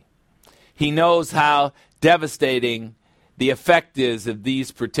unity. He knows how devastating the effect is of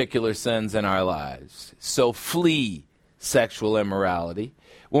these particular sins in our lives. So flee sexual immorality.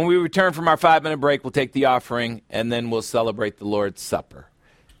 When we return from our 5-minute break, we'll take the offering, and then we'll celebrate the Lord's Supper.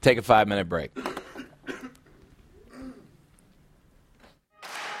 Take a 5-minute break.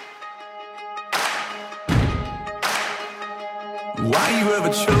 Why you ever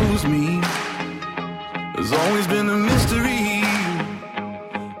chose me has always been a mystery.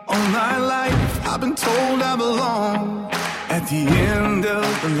 All my life I've been told I belong at the end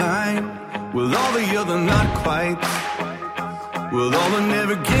of the line, with all the other not quite, with all the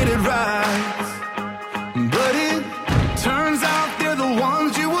never get it right. But it turns out they're the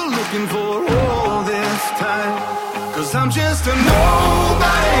ones you were looking for all this time. 'Cause I'm just a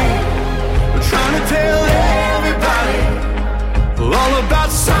nobody, trying trying to tell everybody all about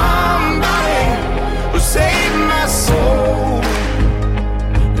somebody who saved my soul.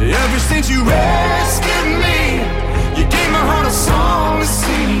 Ever since you rescued me, you gave my heart a song to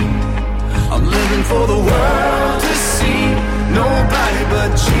sing. I'm living for the world to see, nobody but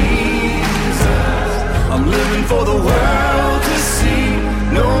Jesus. I'm living for the world to see,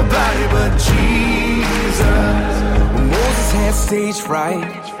 nobody but Jesus. When Moses had stage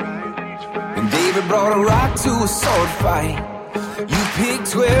fright, and David brought a rock to a sword fight, you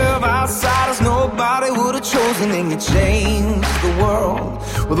picked 12 outsiders nobody would have chosen, and you changed the world.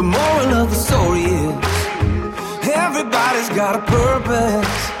 Well, the moral of the story is everybody's got a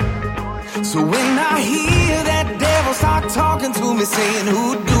purpose. So when I hear that devil start talking to me, saying,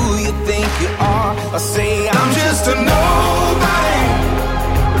 who do you think you are? I say, I'm just a nobody,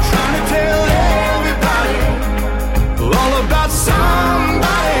 trying to tell everybody all about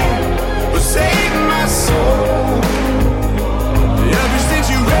somebody who saved my soul. Ever since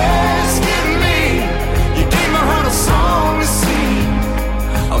you rescued me, you gave my heart a song to sing.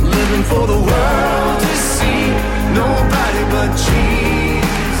 I'm living for the world to see, nobody but Jesus.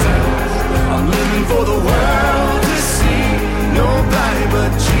 I'm living for the world to see, nobody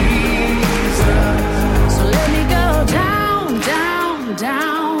but Jesus. So let me go down, down,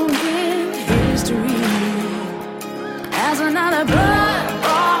 down in history as another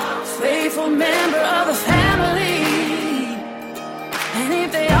blood-bought, faithful member of the family. And if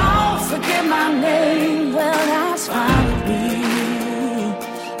they all forget my name, well, that's fine with me.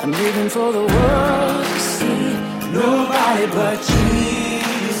 I'm living for the world to see, nobody but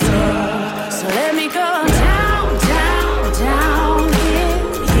Jesus. So let me go down, down, down in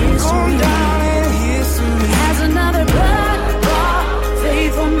history as another blood-bought,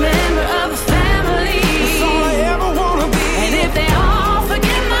 faithful member of the family. that's all I ever wanna be. And if they all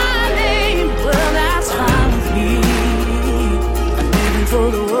forget my name, well, that's fine with me. I'm living for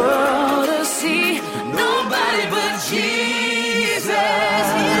the world to see, nobody but Jesus.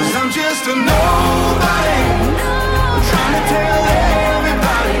 'Cause I'm just a nobody, trying to tell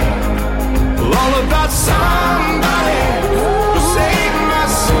everybody all about somebody who saved my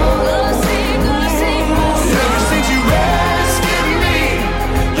soul. Ever since you rescued me,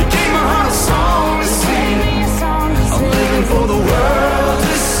 you gave my heart a song to sing. I'm living for the world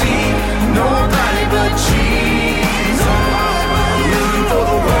to see, nobody but Jesus. I'm living for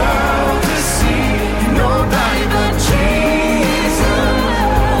the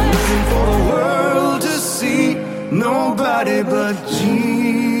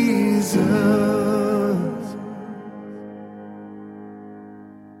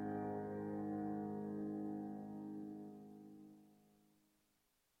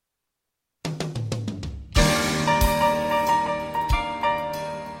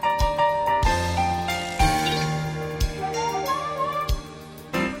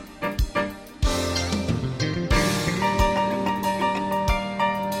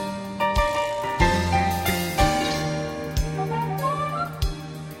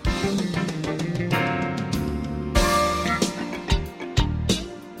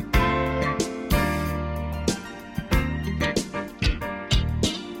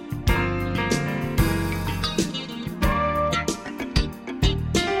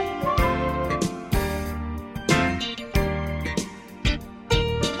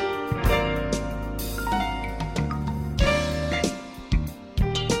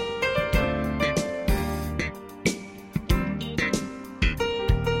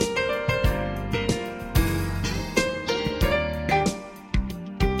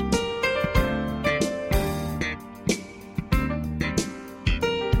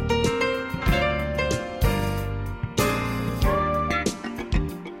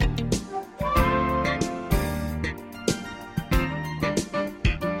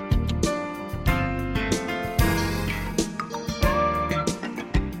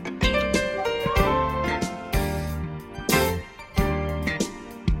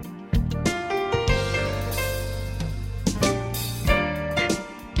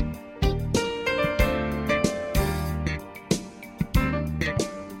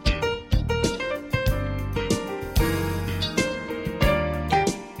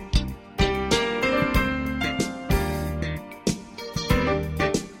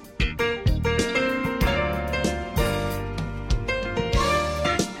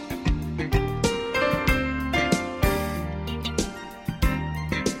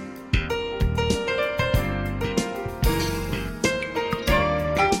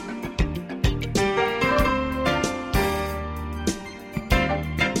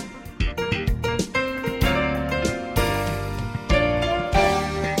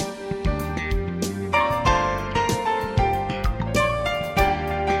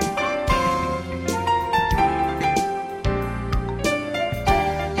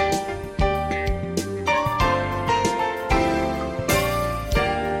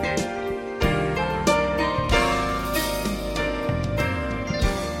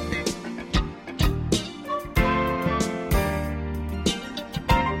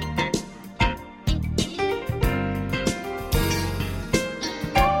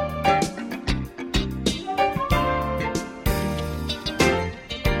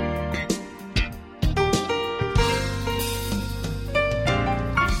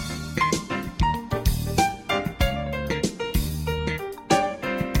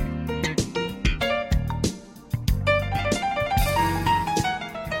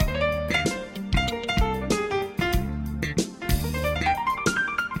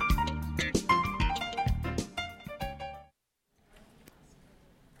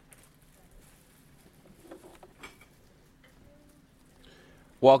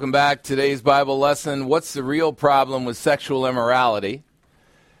Welcome back. Today's Bible lesson, what's the real problem with sexual immorality?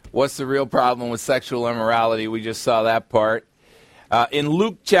 What's the real problem with sexual immorality? We just saw that part. In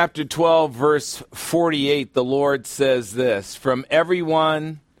Luke chapter 12, verse 48, the Lord says this, "From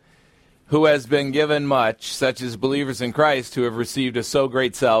everyone who has been given much, such as believers in Christ who have received a so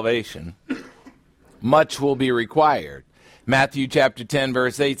great salvation, much will be required." Matthew chapter 10,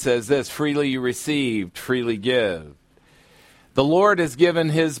 verse 8 says this, "Freely you received, freely give." The Lord has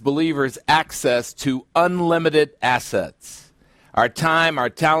given his believers access to unlimited assets. Our time, our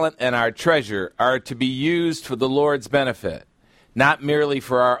talent, and our treasure are to be used for the Lord's benefit, not merely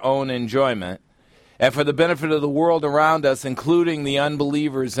for our own enjoyment, and for the benefit of the world around us, including the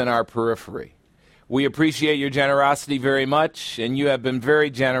unbelievers in our periphery. We appreciate your generosity very much, and you have been very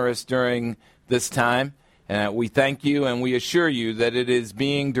generous during this time. We thank you, and we assure you that it is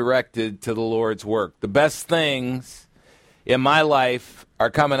being directed to the Lord's work. The best things in my life are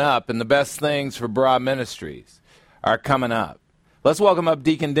coming up, and the best things for Broad Ministries are coming up. Let's welcome up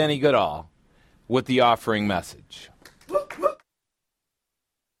Deacon Denny Goodall with the offering message.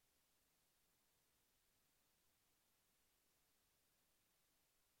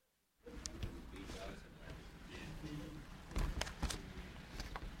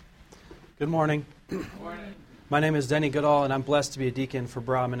 Good morning. My name is Denny Goodall, and I'm blessed to be a deacon for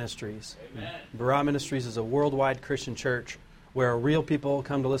Broad Ministries. Amen. Broad Ministries is a worldwide Christian church where real people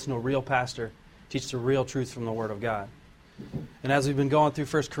come to listen to a real pastor teach the real truth from the Word of God. And as we've been going through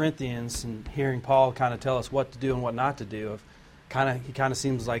 1 Corinthians and hearing Paul kind of tell us what to do and what not to do, he kind of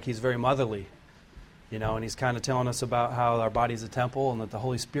seems like he's very motherly, and he's kind of telling us about how our body's a temple and that the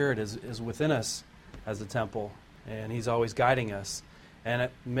Holy Spirit is within us as a temple, and he's always guiding us. And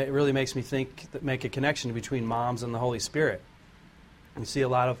it really makes me make a connection between moms and the Holy Spirit. We see a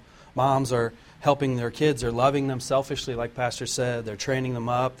lot of moms are helping their kids, they're loving them selfishly, like Pastor said, they're training them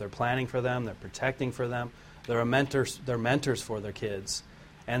up, they're planning for them, they're protecting for them, they're mentors for their kids.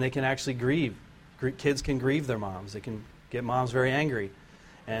 And they can actually grieve. Kids can grieve their moms. They can get moms very angry.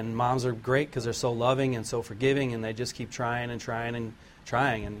 And moms are great because they're so loving and so forgiving, and they just keep trying and trying and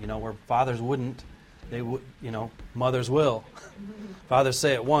trying. And, where fathers wouldn't, they would, mothers will. Fathers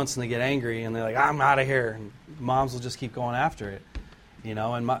say it once and they get angry and they're like, "I'm out of here." And moms will just keep going after it.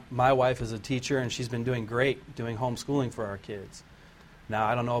 And my wife is a teacher, and she's been doing great doing homeschooling for our kids. Now,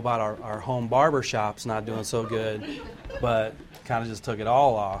 I don't know about our home barber shops not doing so good, but kind of just took it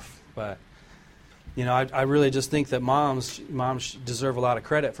all off. But, I really just think that moms deserve a lot of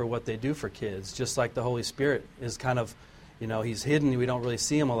credit for what they do for kids, just like the Holy Spirit is kind of, he's hidden. We don't really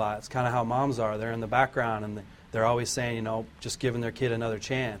see him a lot. It's kind of how moms are. They're in the background, and they're always saying, just giving their kid another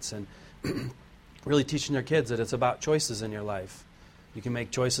chance and really teaching their kids that it's about choices in your life. You can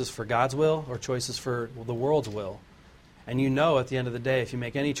make choices for God's will or choices for the world's will. And at the end of the day, if you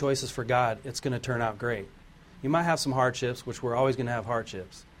make any choices for God, it's going to turn out great. You might have some hardships, which we're always going to have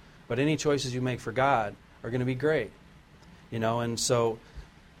hardships. But any choices you make for God are going to be great. And so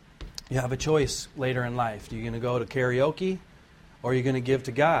you have a choice later in life. Are you going to go to karaoke or are you going to give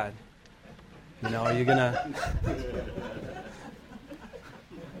to God? Are you going to...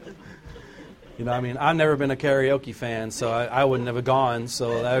 I've never been a karaoke fan, so I wouldn't have gone,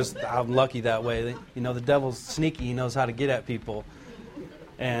 so I'm lucky that way. The devil's sneaky. He knows how to get at people.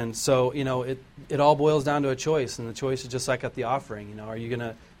 And so, it all boils down to a choice, and the choice is just like at the offering. Are you going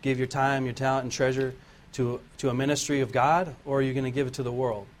to give your time, your talent, and treasure to a ministry of God, or are you going to give it to the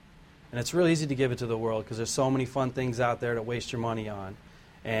world? And it's really easy to give it to the world because there's so many fun things out there to waste your money on.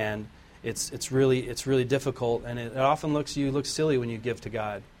 And it's really difficult, and it often you look silly when you give to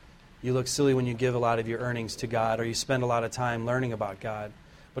God. You look silly when you give a lot of your earnings to God or you spend a lot of time learning about God.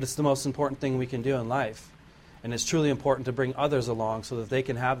 But it's the most important thing we can do in life. And it's truly important to bring others along so that they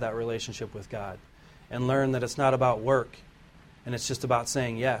can have that relationship with God and learn that it's not about work and it's just about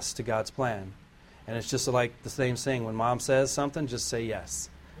saying yes to God's plan. And it's just like the same saying, when Mom says something, just say yes.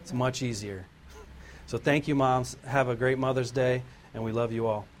 It's much easier. So thank you, moms. Have a great Mother's Day, and we love you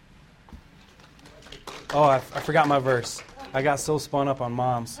all. Oh, I forgot my verse. I got so spun up on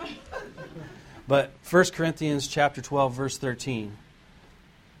moms. But 1 Corinthians chapter 12, verse 13.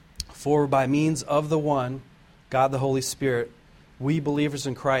 For by means of the one, God the Holy Spirit, we believers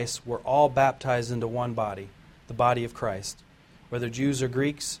in Christ were all baptized into one body, the body of Christ. Whether Jews or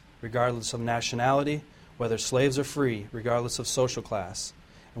Greeks, regardless of nationality, whether slaves or free, regardless of social class.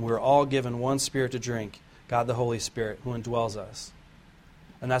 And we were all given one Spirit to drink, God the Holy Spirit, who indwells us.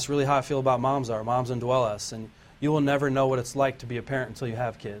 And that's really how I feel about moms are. Moms indwell us. And you will never know what it's like to be a parent until you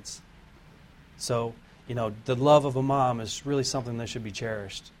have kids. So, the love of a mom is really something that should be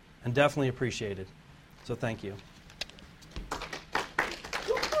cherished and definitely appreciated. So thank you.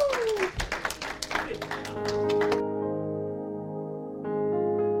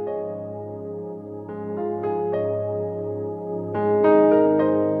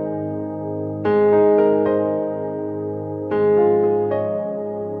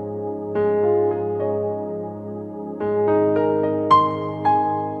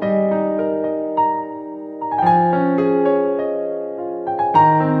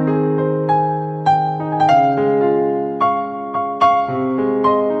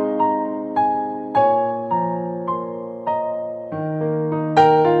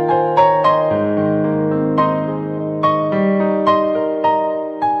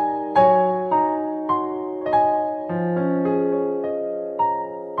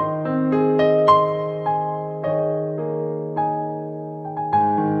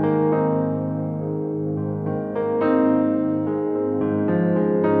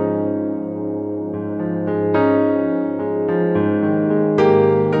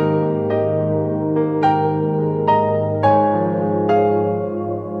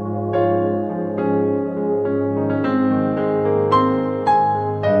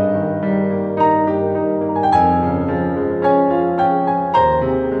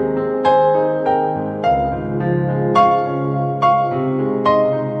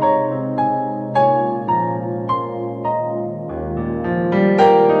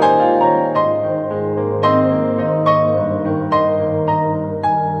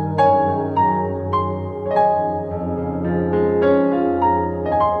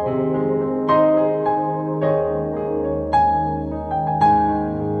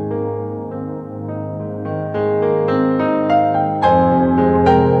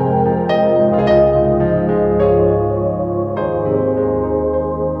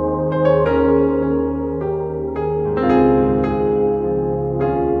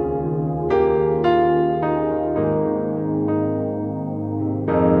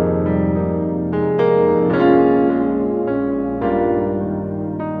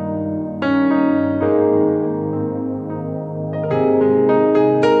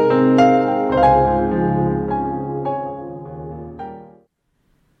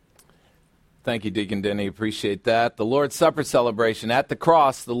 Thank you, Deacon Denny. Appreciate that. The Lord's Supper celebration. At the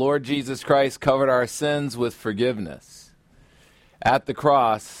cross, the Lord Jesus Christ covered our sins with forgiveness. At the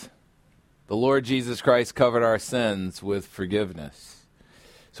cross, the Lord Jesus Christ covered our sins with forgiveness.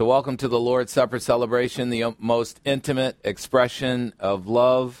 So welcome to the Lord's Supper celebration, the most intimate expression of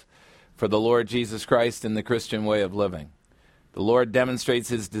love for the Lord Jesus Christ in the Christian way of living. The Lord demonstrates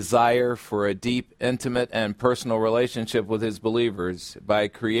his desire for a deep, intimate, and personal relationship with his believers by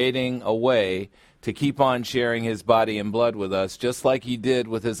creating a way to keep on sharing his body and blood with us, just like he did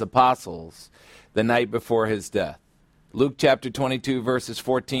with his apostles the night before his death. Luke chapter 22, verses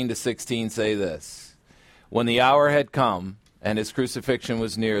 14 to 16 say this: When the hour had come and his crucifixion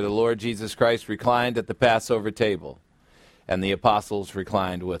was near, the Lord Jesus Christ reclined at the Passover table, and the apostles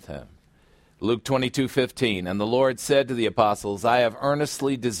reclined with him. Luke 22:15, and the Lord said to the apostles, I have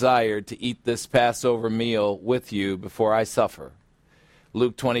earnestly desired to eat this Passover meal with you before I suffer.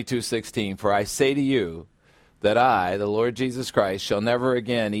 Luke 22:16, for I say to you that I, the Lord Jesus Christ, shall never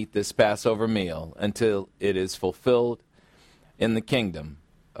again eat this Passover meal until it is fulfilled in the kingdom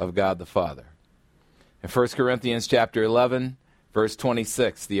of God the Father. In 1 Corinthians chapter 11, verse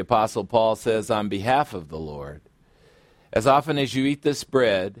 26, the Apostle Paul says, on behalf of the Lord, as often as you eat this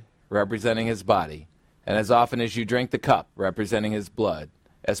bread, representing his body, and as often as you drink the cup, representing his blood,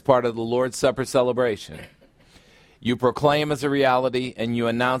 as part of the Lord's Supper celebration, you proclaim as a reality and you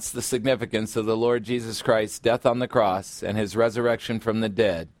announce the significance of the Lord Jesus Christ's death on the cross and his resurrection from the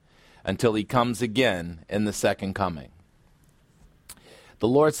dead until he comes again in the second coming. The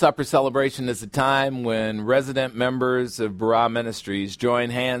Lord's Supper celebration is a time when resident members of Barah Ministries join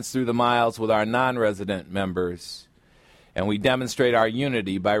hands through the miles with our non-resident members, and we demonstrate our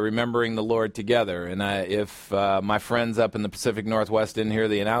unity by remembering the Lord together. And if my friends up in the Pacific Northwest didn't hear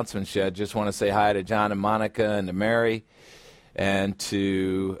the announcements yet, just want to say hi to John and Monica and to Mary and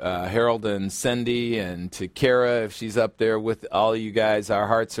to Harold and Cindy and to Kara, if she's up there with all of you guys. Our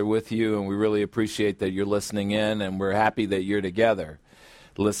hearts are with you, and we really appreciate that you're listening in, and we're happy that you're together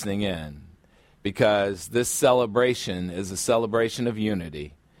listening in, because this celebration is a celebration of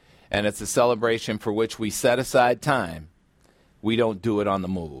unity, and it's a celebration for which we set aside time. We don't do it on the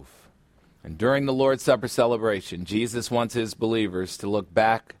move. And during the Lord's Supper celebration, Jesus wants his believers to look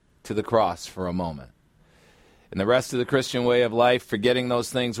back to the cross for a moment. In the rest of the Christian way of life, forgetting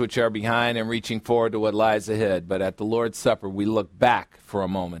those things which are behind and reaching forward to what lies ahead. But at the Lord's Supper, we look back for a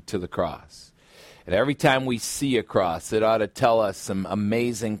moment to the cross. And every time we see a cross, it ought to tell us some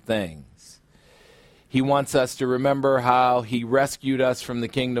amazing things. He wants us to remember how he rescued us from the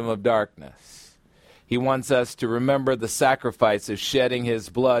kingdom of darkness. He wants us to remember the sacrifice of shedding his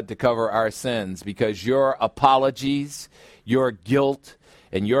blood to cover our sins, because your apologies, your guilt,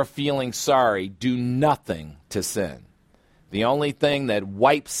 and your feeling sorry do nothing to sin. The only thing that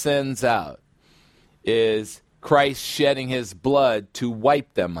wipes sins out is Christ shedding his blood to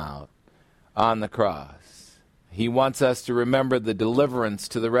wipe them out on the cross. He wants us to remember the deliverance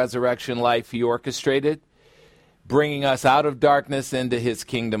to the resurrection life he orchestrated, bringing us out of darkness into his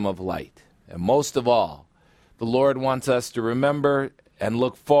kingdom of light. And most of all, the Lord wants us to remember and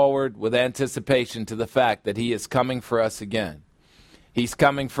look forward with anticipation to the fact that he is coming for us again. He's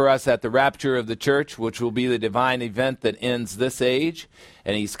coming for us at the rapture of the church, which will be the divine event that ends this age,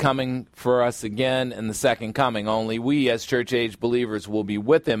 and he's coming for us again in the second coming. Only we as church-age believers will be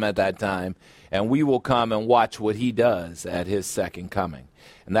with him at that time, and we will come and watch what he does at his second coming.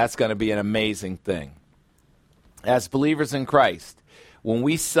 And that's going to be an amazing thing. As believers in Christ, when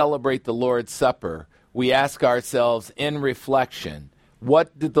we celebrate the Lord's Supper, we ask ourselves in reflection,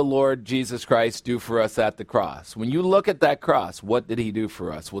 what did the Lord Jesus Christ do for us at the cross? When you look at that cross, what did he do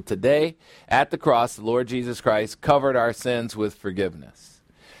for us? Well, today, at the cross, the Lord Jesus Christ covered our sins with forgiveness.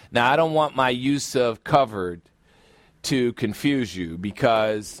 Now, I don't want my use of covered to confuse you,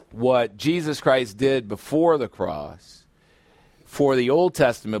 because what Jesus Christ did before the cross for the Old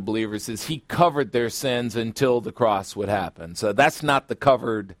Testament believers is he covered their sins until the cross would happen. So that's not the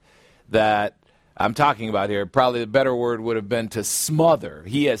covered that I'm talking about here. Probably the better word would have been to smother.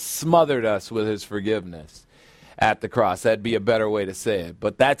 He has smothered us with his forgiveness at the cross. That'd be a better way to say it.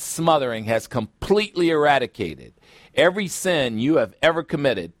 But that smothering has completely eradicated every sin you have ever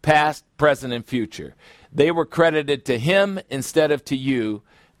committed, past, present, and future. They were credited to him instead of to you.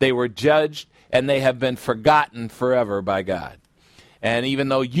 They were judged, and they have been forgotten forever by God. And even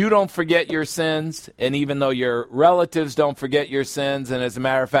though you don't forget your sins, and even though your relatives don't forget your sins, and as a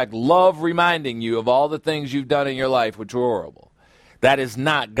matter of fact, love reminding you of all the things you've done in your life which were horrible, that is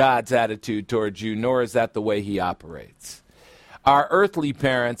not God's attitude towards you, nor is that the way he operates. Our earthly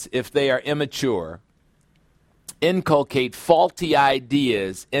parents, if they are immature, inculcate faulty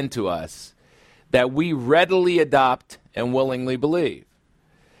ideas into us that we readily adopt and willingly believe.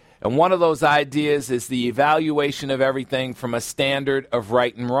 And one of those ideas is the evaluation of everything from a standard of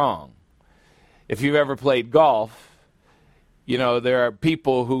right and wrong. If you've ever played golf, you know, there are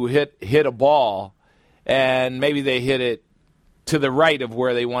people who hit a ball, and maybe they hit it to the right of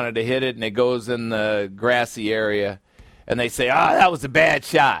where they wanted to hit it, and it goes in the grassy area, and they say, that was a bad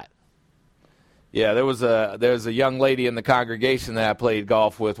shot. Yeah, there's a young lady in the congregation that I played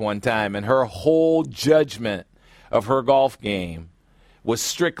golf with one time, and her whole judgment of her golf game was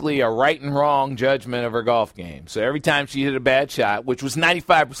strictly a right and wrong judgment of her golf game. So every time she hit a bad shot, which was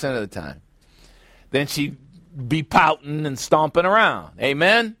 95% of the time, then she'd be pouting and stomping around.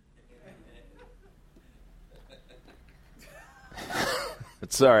 Amen?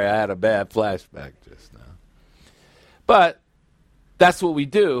 Sorry, I had a bad flashback just now. But that's what we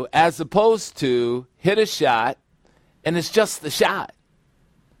do, as opposed to hit a shot, and it's just the shot.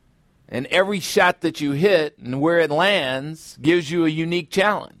 And every shot that you hit and where it lands gives you a unique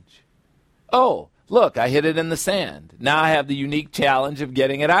challenge. Oh, look, I hit it in the sand. Now I have the unique challenge of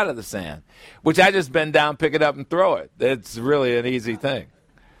getting it out of the sand, which I just bend down, pick it up, and throw it. It's really an easy thing.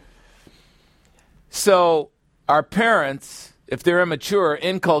 So our parents, if they're immature,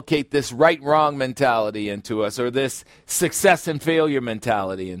 inculcate this right-wrong mentality into us, or this success and failure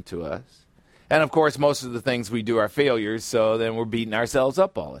mentality into us. And, of course, most of the things we do are failures, so then we're beating ourselves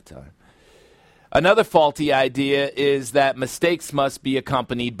up all the time. Another faulty idea is that mistakes must be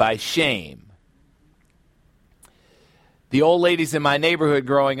accompanied by shame. The old ladies in my neighborhood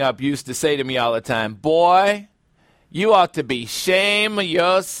growing up used to say to me all the time, "Boy, you ought to be ashamed of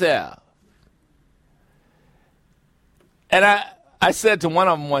yourself." And I said to one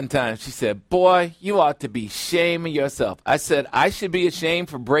of them one time, she said, "Boy, you ought to be ashamed of yourself." I said, "I should be ashamed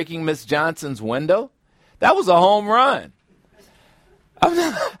for breaking Miss Johnson's window? That was a home run.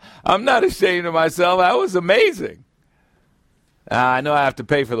 I'm not ashamed of myself. That was amazing. I know I have to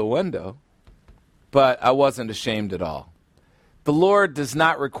pay for the window, but I wasn't ashamed at all." The Lord does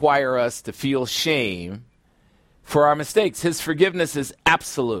not require us to feel shame for our mistakes. His forgiveness is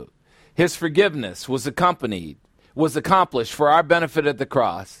absolute. His forgiveness was accomplished for our benefit at the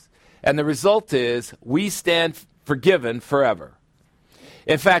cross, and the result is we stand forgiven forever.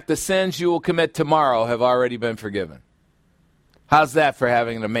 In fact, the sins you will commit tomorrow have already been forgiven. How's that for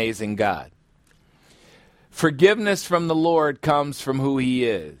having an amazing God? Forgiveness from the Lord comes from who he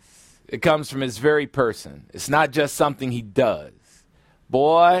is. It comes from his very person. It's not just something he does.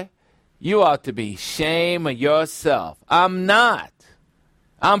 Boy, you ought to be ashamed of yourself. I'm not.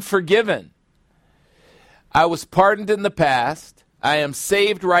 I'm forgiven. I was pardoned in the past. I am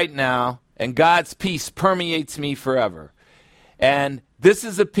saved right now, and God's peace permeates me forever. And this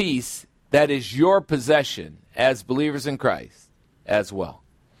is a peace that is your possession as believers in Christ as well.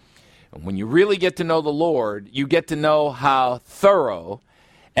 And when you really get to know the Lord, you get to know how thorough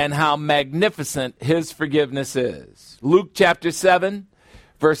and how magnificent his forgiveness is. Luke chapter 7,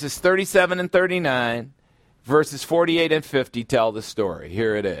 verses 37 and 39, verses 48 and 50 tell the story.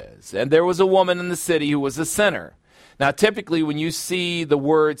 Here it is. "And there was a woman in the city who was a sinner." Now, typically when you see the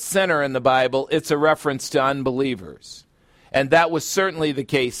word sinner in the Bible, it's a reference to unbelievers. And that was certainly the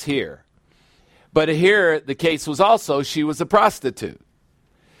case here. But here, the case was also she was a prostitute.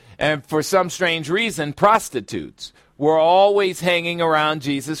 And for some strange reason, prostitutes were always hanging around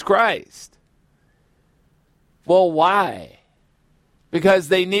Jesus Christ. Well, why? Because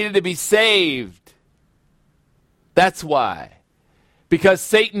they needed to be saved. That's why. Because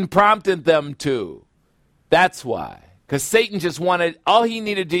Satan prompted them to. That's why. Because Satan just wanted, all he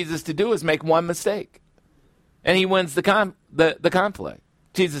needed Jesus to do is make one mistake. And he wins the conflict.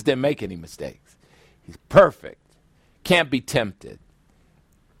 Jesus didn't make any mistakes. He's perfect. Can't be tempted.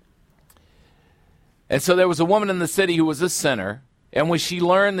 And so there was a woman in the city who was a sinner. And when she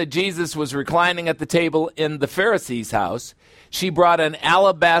learned that Jesus was reclining at the table in the Pharisee's house, she brought an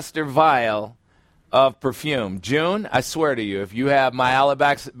alabaster vial of perfume. June, I swear to you, if you have my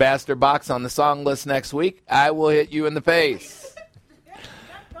alabaster box on the song list next week, I will hit you in the face. That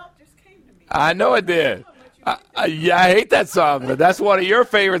thought just came to me. I know it did. I hate that song, but that's one of your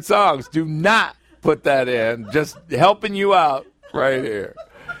favorite songs. Do not put that in. Just helping you out right here.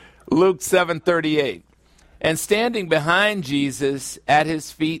 Luke 7:38. "And standing behind Jesus at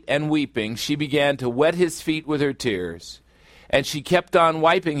his feet and weeping, she began to wet his feet with her tears. And she kept on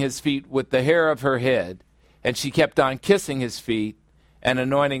wiping his feet with the hair of her head. And she kept on kissing his feet and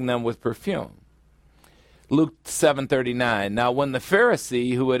anointing them with perfume." Luke 7:39. "Now when the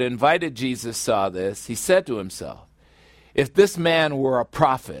Pharisee who had invited Jesus saw this, he said to himself, 'If this man were a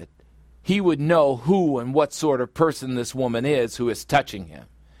prophet, he would know who and what sort of person this woman is who is touching him,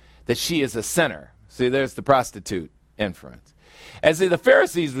 that she is a sinner. See, there's the prostitute inference. And see, the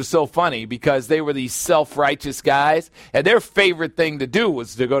Pharisees were so funny because they were these self-righteous guys, and their favorite thing to do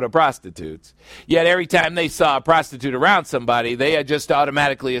was to go to prostitutes. Yet every time they saw a prostitute around somebody, they had just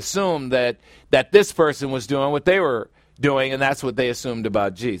automatically assumed that this person was doing what they were doing, and that's what they assumed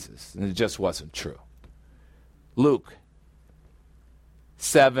about Jesus. And it just wasn't true. Luke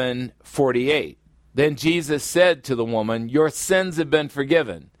 7:48. Then Jesus said to the woman, "Your sins have been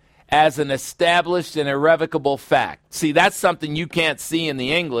forgiven," as an established and irrevocable fact. See, that's something you can't see in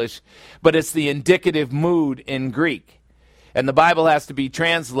the English, but it's the indicative mood in Greek. And the Bible has to be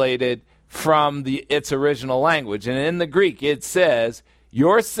translated from its original language. And in the Greek, it says,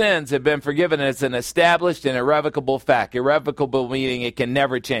 your sins have been forgiven as an established and irrevocable fact. Irrevocable meaning it can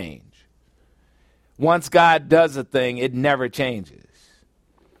never change. Once God does a thing, it never changes.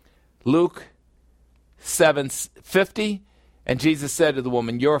 Luke 7:50. And Jesus said to the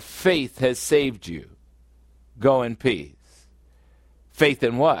woman, your faith has saved you. Go in peace. Faith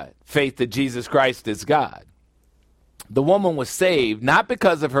in what? Faith that Jesus Christ is God. The woman was saved not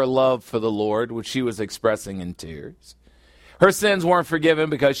because of her love for the Lord, which she was expressing in tears. Her sins weren't forgiven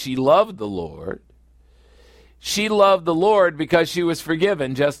because she loved the Lord. She loved the Lord because she was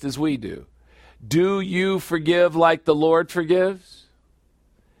forgiven just as we do. Do you forgive like the Lord forgives?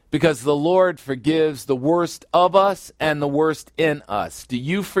 Because the Lord forgives the worst of us and the worst in us. Do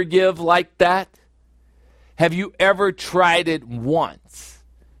you forgive like that? Have you ever tried it once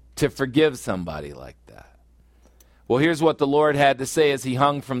to forgive somebody like that? Well, here's what the Lord had to say as he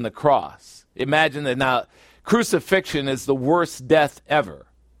hung from the cross. Imagine that now, crucifixion is the worst death ever.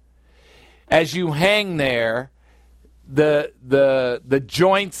 As you hang there, the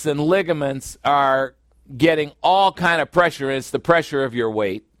joints and ligaments are getting all kind of pressure. It's the pressure of your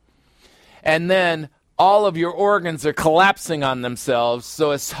weight. And then all of your organs are collapsing on themselves,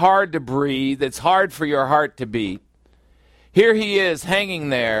 so it's hard to breathe. It's hard for your heart to beat. Here he is hanging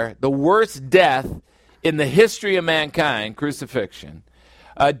there, the worst death in the history of mankind, crucifixion,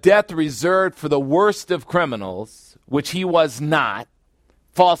 a death reserved for the worst of criminals, which he was not,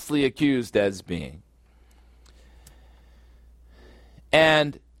 falsely accused as being.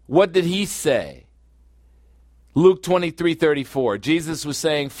 And what did he say? Luke 23:34, Jesus was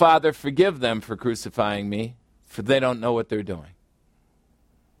saying, Father, forgive them for crucifying me, for they don't know what they're doing.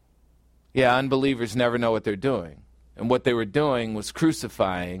 Yeah, unbelievers never know what they're doing. And what they were doing was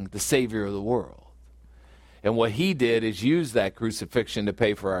crucifying the Savior of the world. And what he did is use that crucifixion to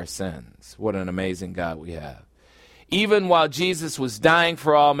pay for our sins. What an amazing God we have. Even while Jesus was dying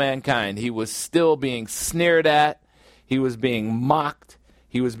for all mankind, he was still being sneered at, he was being mocked,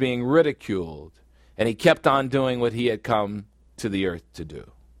 he was being ridiculed. And he kept on doing what he had come to the earth to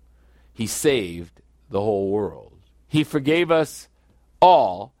do. He saved the whole world. He forgave us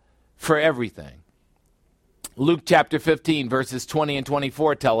all for everything. Luke chapter 15, verses 20 and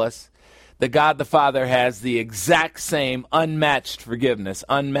 24 tell us that God the Father has the exact same unmatched forgiveness,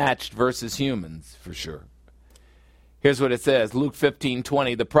 unmatched versus humans, for sure. Here's what it says, Luke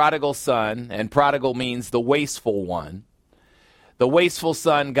 15:20, the prodigal son, and prodigal means the wasteful one. The wasteful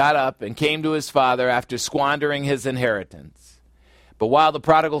son got up and came to his father after squandering his inheritance. But while the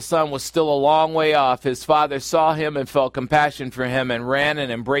prodigal son was still a long way off, his father saw him and felt compassion for him and ran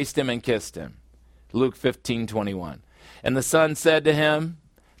and embraced him and kissed him. Luke 15:21. And the son said to him,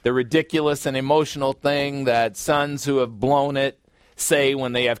 the ridiculous and emotional thing that sons who have blown it say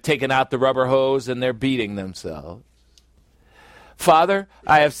when they have taken out the rubber hose and they're beating themselves. Father,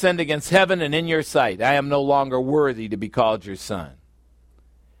 I have sinned against heaven and in your sight. I am no longer worthy to be called your son.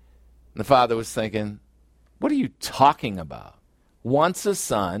 And the father was thinking, what are you talking about? Once a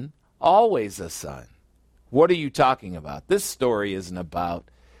son, always a son. What are you talking about? This story isn't about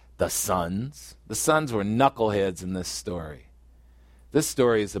the sons. The sons were knuckleheads in this story. This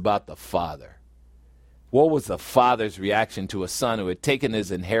story is about the father. What was the father's reaction to a son who had taken his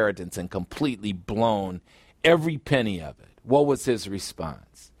inheritance and completely blown every penny of it? What was his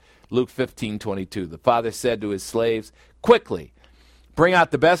response? Luke 15:22. The father said to his slaves, quickly, bring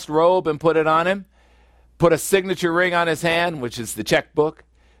out the best robe and put it on him. Put a signature ring on his hand, which is the checkbook.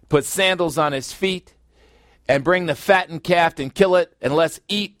 Put sandals on his feet. And bring the fattened calf and kill it, and let's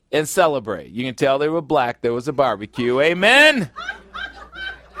eat and celebrate. You can tell they were black. There was a barbecue. Amen?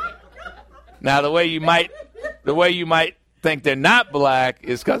 Now, the way you might think they're not black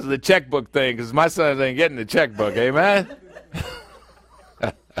is because of the checkbook thing, because my sons ain't getting the checkbook. Amen?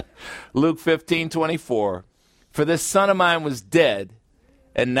 Luke 15:24. For this son of mine was dead,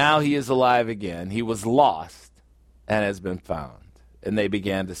 and now he is alive again. He was lost and has been found. And they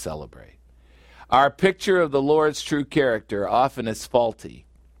began to celebrate. Our picture of the Lord's true character often is faulty.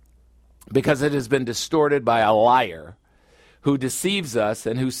 because it has been distorted by a liar who deceives us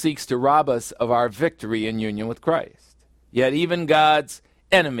and who seeks to rob us of our victory in union with Christ. Yet even God's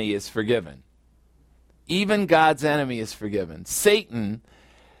enemy is forgiven. Even God's enemy is forgiven. Satan,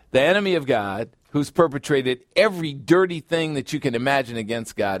 the enemy of God, who's perpetrated every dirty thing that you can imagine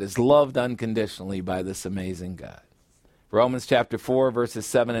against God, is loved unconditionally by this amazing God. Romans chapter 4, verses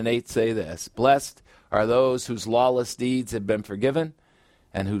 7 and 8 say this: "Blessed are those whose lawless deeds have been forgiven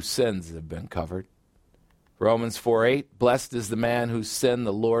and whose sins have been covered." Romans 4:8, "Blessed is the man whose sin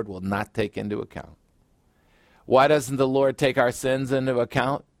the Lord will not take into account." Why doesn't the Lord take our sins into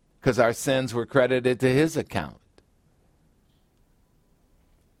account? Because our sins were credited to his account.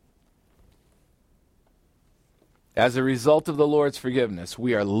 As a result of the Lord's forgiveness,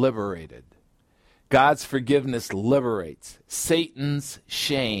 we are liberated. God's forgiveness liberates. Satan's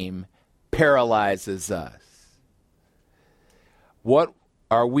shame paralyzes us. What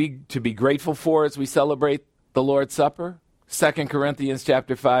are we to be grateful for as we celebrate the Lord's Supper? 2 Corinthians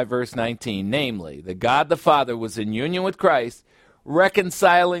chapter 5, verse 19, namely, that God the Father was in union with Christ,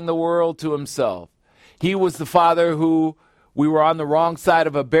 reconciling the world to himself. He was the Father who we were on the wrong side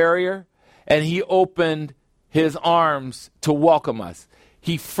of a barrier, and he opened his arms to welcome us.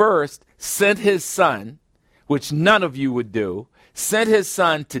 He first sent his Son, which none of you would do, sent his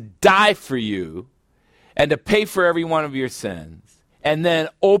Son to die for you and to pay for every one of your sins, and then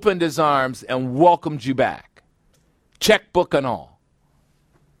opened his arms and welcomed you back. Checkbook and all.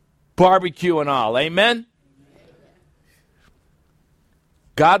 Barbecue and all. Amen?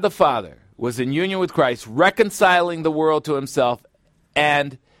 God the Father was in union with Christ, reconciling the world to himself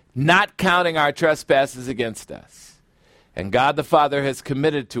and not counting our trespasses against us. And God the Father has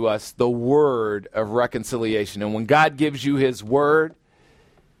committed to us the word of reconciliation. And when God gives you his word,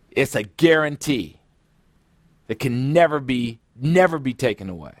 it's a guarantee. It can never be taken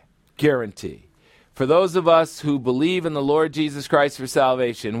away. Guarantee. For those of us who believe in the Lord Jesus Christ for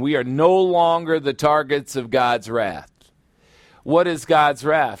salvation, we are no longer the targets of God's wrath. What is God's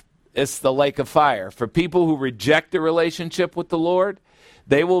wrath? It's the lake of fire. For people who reject the relationship with the Lord,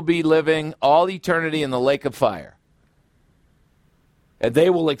 they will be living all eternity in the lake of fire. And they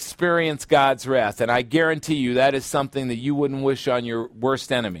will experience God's wrath. And I guarantee you that is something that you wouldn't wish on your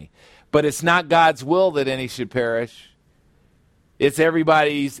worst enemy. But it's not God's will that any should perish. It's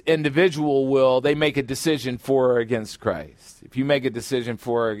everybody's individual will. They make a decision for or against Christ. If you make a decision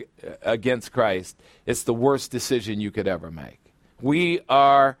for or against Christ, it's the worst decision you could ever make. We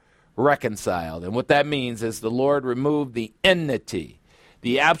are reconciled. And what that means is the Lord removed the enmity,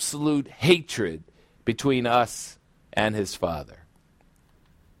 the absolute hatred between us and his Father.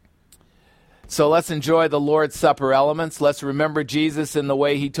 So let's enjoy the Lord's Supper elements. Let's remember Jesus in the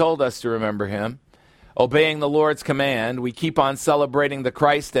way he told us to remember him. Obeying the Lord's command, we keep on celebrating the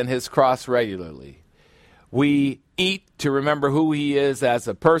Christ and his cross regularly. We eat to remember who he is as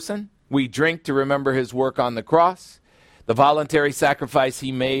a person. We drink to remember his work on the cross, the voluntary sacrifice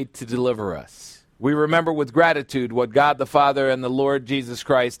he made to deliver us. We remember with gratitude what God the Father and the Lord Jesus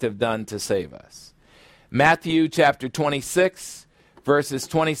Christ have done to save us. Matthew chapter 26, verses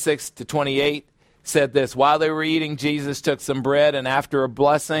 26 to 28 said this: "While they were eating, Jesus took some bread, and after a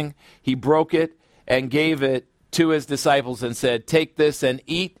blessing, he broke it and gave it to his disciples and said, 'Take this and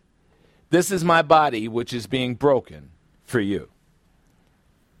eat. This is my body, which is being broken for you.'"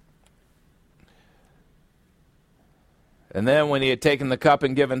 And then when he had taken the cup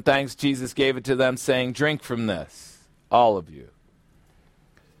and given thanks, Jesus gave it to them, saying, "Drink from this, all of you.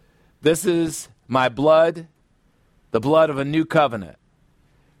 This is my blood, the blood of a new covenant,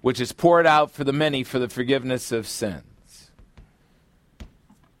 which is poured out for the many for the forgiveness of sins."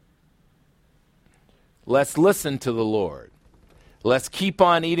 Let's listen to the Lord. Let's keep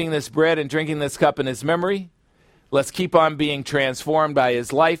on eating this bread and drinking this cup in his memory. Let's keep on being transformed by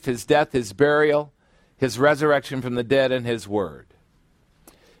his life, his death, his burial, his resurrection from the dead, and his word.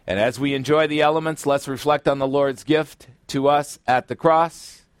 And as we enjoy the elements, let's reflect on the Lord's gift to us at the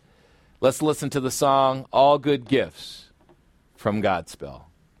cross. Let's listen to the song, "All Good Gifts" from Godspell.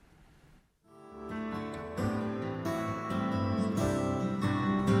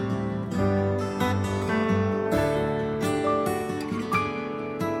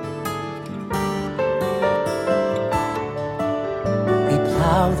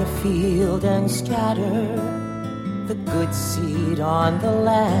 Plow the field and scatter the good seed on the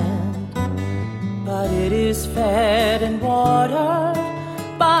land, but it is fed and watered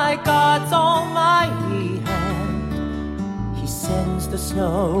by God's almighty hand. He sends the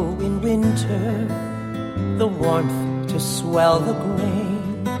snow in winter, the warmth to swell the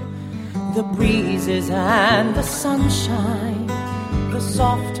grain, the breezes and the sunshine, the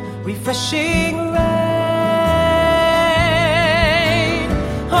soft refreshing rain.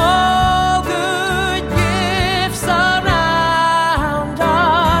 All good gifts around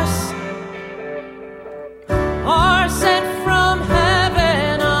us are sent from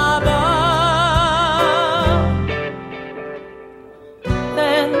heaven above.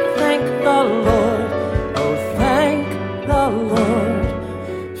 Then thank the Lord, oh thank the Lord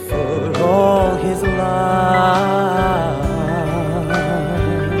for all his love.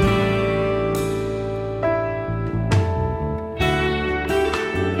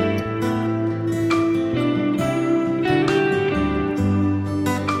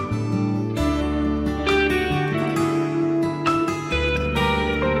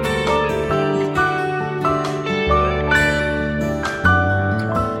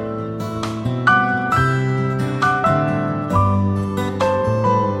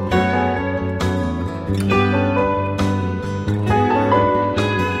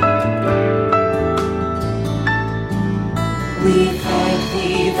 We thank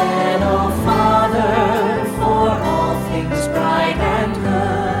thee then, O Father, for all things bright and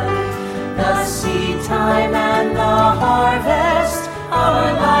good, the seed time and the harvest,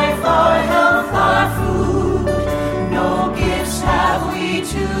 our life, our health, our food. No gifts have we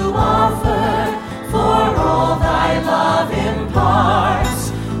to offer, for all thy love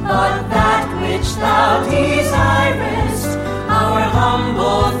imparts, but that which thou desirest, our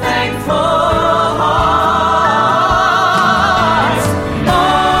humble thankful hearts.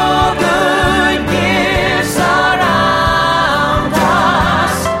 All good gifts around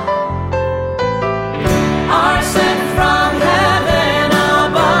us are sent from heaven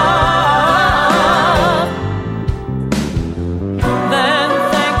above. Then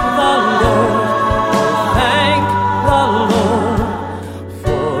thank the Lord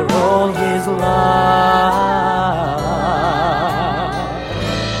for all his love.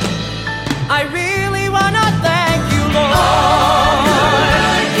 I really wanna thank you, Lord. All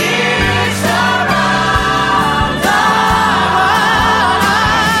good gifts around us.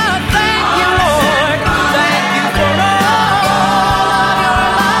 Thank you, Lord. Thank you for all of your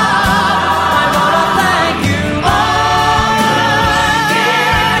love. I wanna thank you. All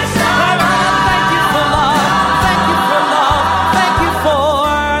gifts around. Thank you for love. Thank you for love. Thank you for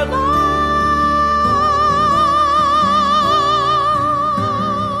love.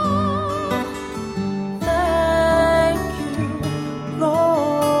 Thank you, Lord.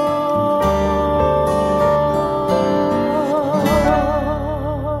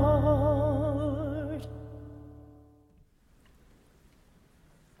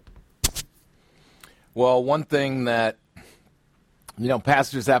 Well, one thing that,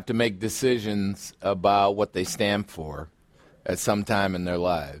 pastors have to make decisions about what they stand for at some time in their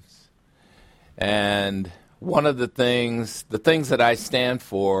lives. And one of the things that I stand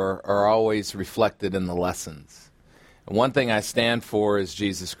for are always reflected in the lessons. And one thing I stand for is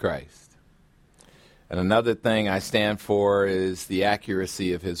Jesus Christ. And another thing I stand for is the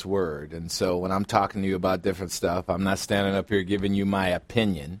accuracy of his word. And so when I'm talking to you about different stuff, I'm not standing up here giving you my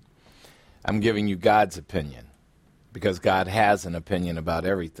opinion. I'm giving you God's opinion, because God has an opinion about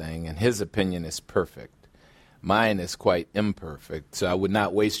everything, and his opinion is perfect. Mine is quite imperfect, so I would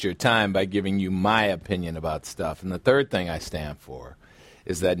not waste your time by giving you my opinion about stuff. And the third thing I stand for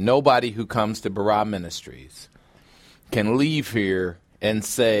is that nobody who comes to Barah Ministries can leave here and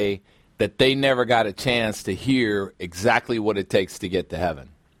say that they never got a chance to hear exactly what it takes to get to heaven.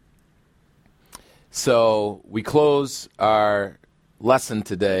 So we close our lesson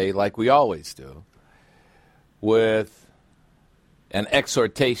today, like we always do, with an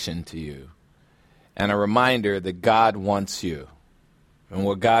exhortation to you and a reminder that God wants you. And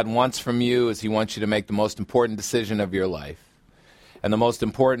what God wants from you is he wants you to make the most important decision of your life. And the most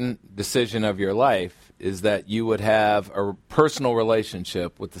important decision of your life is that you would have a personal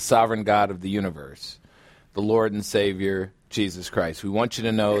relationship with the sovereign God of the universe, the Lord and Savior, Jesus Christ. We want you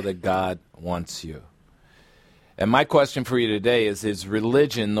to know that God wants you. And my question for you today is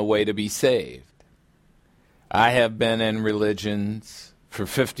religion the way to be saved? I have been in religions for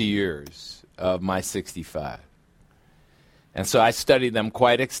 50 years of my 65. And so I study them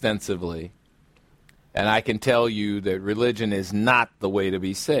quite extensively. And I can tell you that religion is not the way to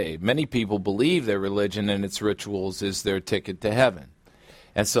be saved. Many people believe that religion and its rituals is their ticket to heaven.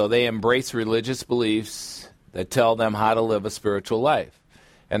 And so they embrace religious beliefs that tell them how to live a spiritual life.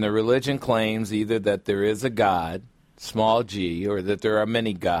 And the religion claims either that there is a God, small g, or that there are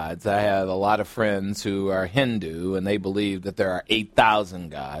many gods. I have a lot of friends who are Hindu, and they believe that there are 8,000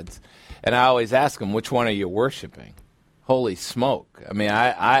 gods. And I always ask them, which one are you worshiping? Holy smoke. I mean,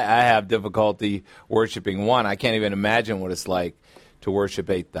 I have difficulty worshiping one. I can't even imagine what it's like to worship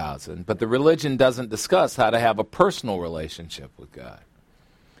 8,000. But the religion doesn't discuss how to have a personal relationship with God.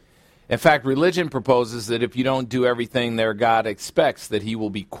 In fact, religion proposes that if you don't do everything their God expects, that he will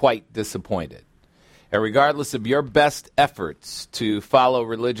be quite disappointed. And regardless of your best efforts to follow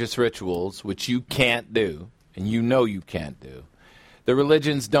religious rituals, which you can't do, and you know you can't do, the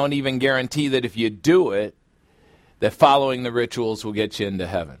religions don't even guarantee that if you do it, that following the rituals will get you into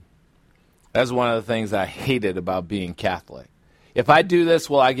heaven. That's one of the things I hated about being Catholic. If I do this,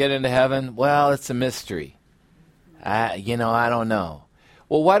 will I get into heaven? Well, it's a mystery. I don't know.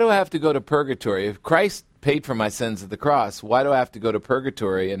 Well, why do I have to go to purgatory? If Christ paid for my sins at the cross, why do I have to go to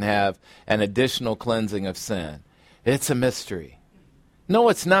purgatory and have an additional cleansing of sin? It's a mystery. No,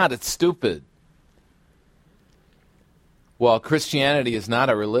 it's not. It's stupid. Well, Christianity is not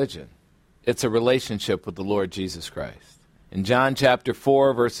a religion. It's a relationship with the Lord Jesus Christ. In John chapter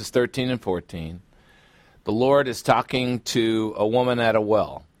 4, verses 13 and 14, the Lord is talking to a woman at a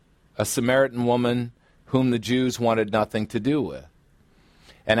well, a Samaritan woman whom the Jews wanted nothing to do with.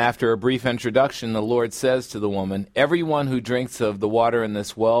 And after a brief introduction, the Lord says to the woman, "Everyone who drinks of the water in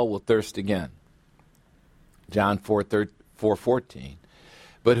this well will thirst again." John 4:14.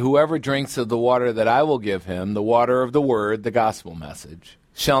 "But whoever drinks of the water that I will give him, the water of the word," the gospel message,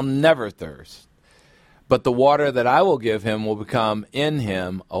 "shall never thirst. But the water that I will give him will become in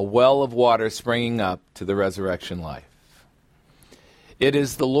him a well of water springing up to the resurrection life." It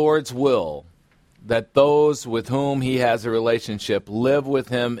is the Lord's will that those with whom he has a relationship live with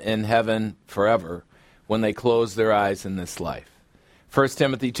him in heaven forever when they close their eyes in this life. 1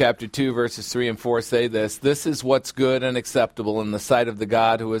 Timothy chapter 2, verses 3 and 4 say this: "This is what's good and acceptable in the sight of the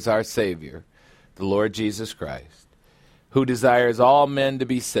God who is our Savior, the Lord Jesus Christ, who desires all men to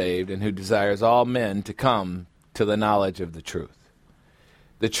be saved and who desires all men to come to the knowledge of the truth."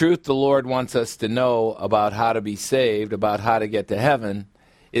 The truth the Lord wants us to know about how to be saved, about how to get to heaven,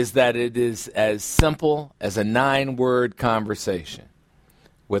 is that it is as simple as a 9-word conversation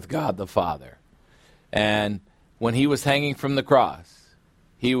with God the Father. And when he was hanging from the cross,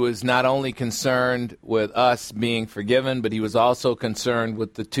 he was not only concerned with us being forgiven, but he was also concerned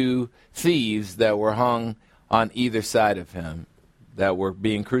with the 2 thieves that were hung on either side of him, that were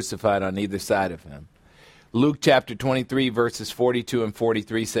being crucified on either side of him. Luke chapter 23, verses 42 and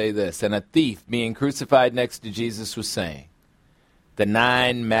 43 say this: "And a thief being crucified next to Jesus was saying," the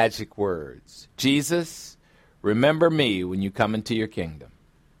 9 magic words, "Jesus, remember me when you come into your kingdom."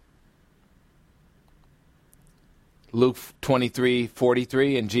 Luke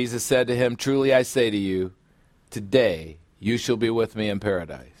 23:43, "And Jesus said to him, Truly I say to you, today you shall be with me in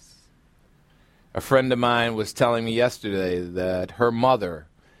paradise." A friend of mine was telling me yesterday that her mother,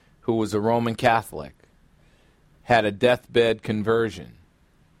 who was a Roman Catholic, had a deathbed conversion,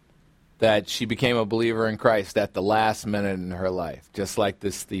 that she became a believer in Christ at the last minute in her life, just like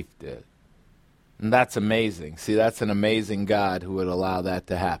this thief did. And that's amazing. See, that's an amazing God who would allow that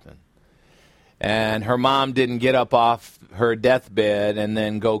to happen. And her mom didn't get up off her deathbed and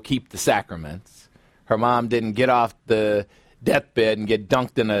then go keep the sacraments. Her mom didn't get off the deathbed and get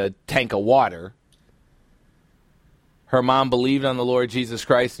dunked in a tank of water. Her mom believed on the Lord Jesus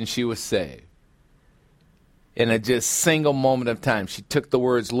Christ and she was saved. In a just single moment of time, she took the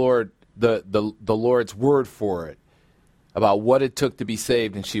words Lord, the Lord's word for it, about what it took to be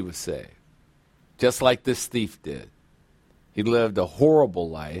saved, and she was saved. Just like this thief did. He lived a horrible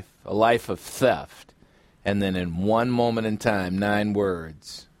life, a life of theft, and then in one moment in time, 9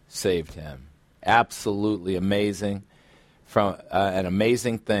 words saved him. Absolutely amazing, from an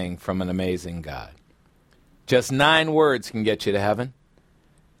amazing thing from an amazing God. Just 9 words can get you to heaven.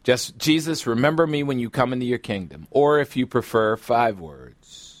 Just, Jesus, remember me when you come into your kingdom. Or if you prefer, 5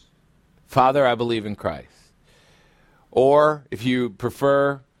 words. Father, I believe in Christ. Or if you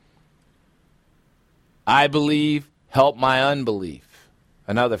prefer, I believe, help my unbelief.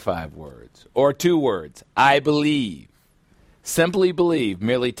 Another 5 words. Or 2 words, I believe. Simply believe.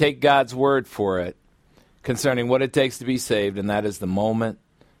 Merely take God's word for it concerning what it takes to be saved, and that is the moment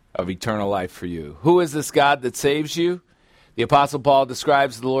of eternal life for you. Who is this God that saves you? The Apostle Paul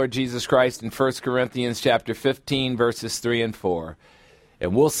describes the Lord Jesus Christ in 1 Corinthians chapter 15, verses 3 and 4.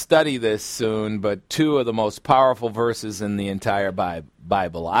 And we'll study this soon, but 2 of the most powerful verses in the entire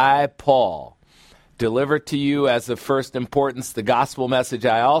Bible. I, Paul, deliver to you as of first importance the gospel message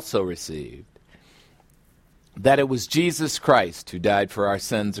I also received, that it was Jesus Christ who died for our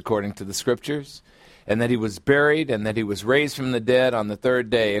sins according to the Scriptures, and that he was buried, and that he was raised from the dead on the 3rd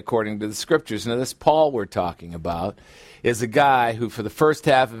day according to the Scriptures. Now this Paul we're talking about is a guy who for the first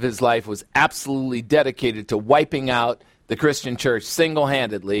half of his life was absolutely dedicated to wiping out the Christian church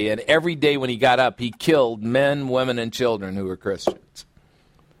single-handedly, and every day when he got up, he killed men, women, and children who were Christians.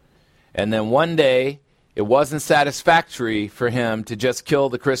 And then one day, it wasn't satisfactory for him to just kill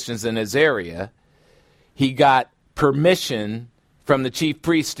the Christians in his area. He got permission from the chief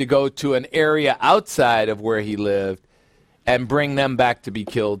priest to go to an area outside of where he lived and bring them back to be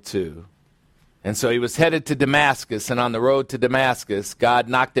killed too. And so he was headed to Damascus, and on the road to Damascus, God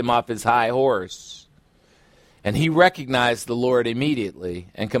knocked him off his high horse. And he recognized the Lord immediately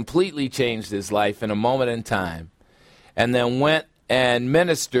and completely changed his life in a moment in time, and then went and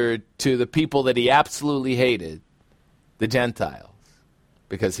ministered to the people that he absolutely hated, the Gentiles,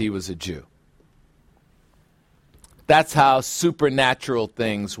 because he was a Jew. That's how supernatural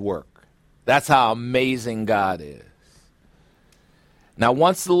things work. That's how amazing God is. Now,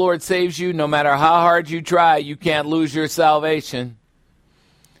 once the Lord saves you, no matter how hard you try, you can't lose your salvation.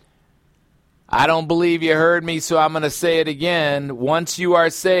 I don't believe you heard me, so I'm going to say it again. Once you are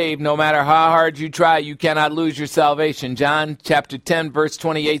saved, no matter how hard you try, you cannot lose your salvation. John chapter 10, verse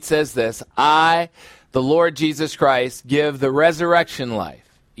 28 says this, I, the Lord Jesus Christ, give the resurrection life,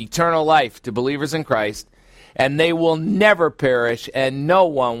 eternal life to believers in Christ, and they will never perish, and no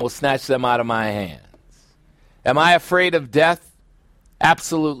one will snatch them out of my hands. Am I afraid of death?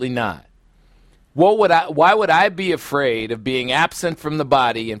 Absolutely not. Why would I be afraid of being absent from the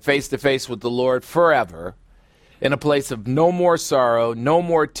body and face to face with the Lord forever in a place of no more sorrow, no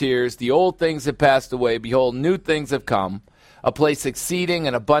more tears? The old things have passed away. Behold, new things have come. A place exceeding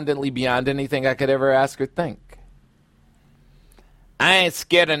and abundantly beyond anything I could ever ask or think. I ain't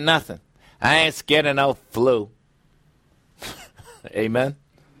scared of nothing. I ain't scared of no flu. Amen?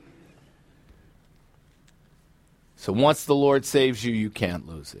 So once the Lord saves you, you can't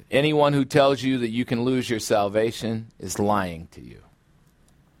lose it. Anyone who tells you that you can lose your salvation is lying to you.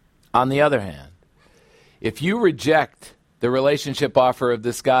 On the other hand, if you reject the relationship offer of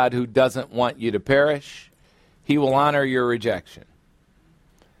this God who doesn't want you to perish, he will honor your rejection.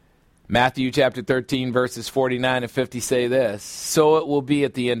 Matthew chapter 13, verses 49 and 50 say this, so it will be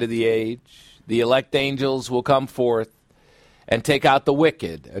at the end of the age. The elect angels will come forth and take out the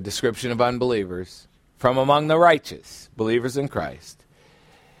wicked, a description of unbelievers, from among the righteous, believers in Christ.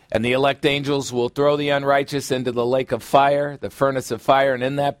 And the elect angels will throw the unrighteous into the lake of fire, the furnace of fire, and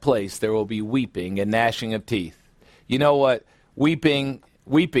in that place there will be weeping and gnashing of teeth. You know what weeping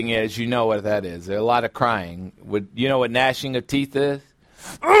is? You know what that is. There's a lot of crying. You know what gnashing of teeth is?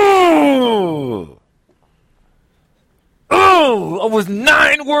 Oh! Oh! I was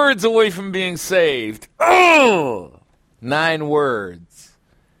 9 words away from being saved. Oh! 9 words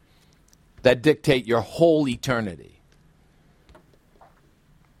that dictate your whole eternity.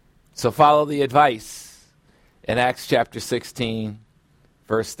 So follow the advice in Acts chapter 16,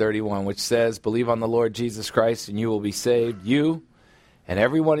 verse 31, which says, believe on the Lord Jesus Christ and you will be saved, you and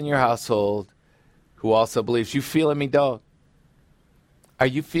everyone in your household who also believes. You feeling me, dog? Are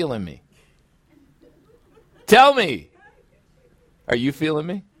you feeling me? Tell me. Are you feeling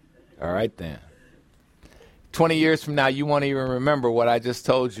me? All right then. 20 years from now, you won't even remember what I just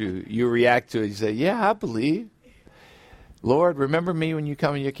told you. You react to it. You say, yeah, I believe. Lord, remember me when you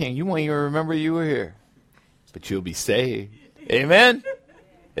come in your kingdom. You won't even remember you were here. But you'll be saved. Amen?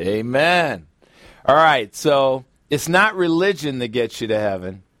 Amen. All right, so it's not religion that gets you to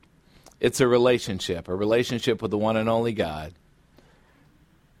heaven. It's a relationship with the one and only God,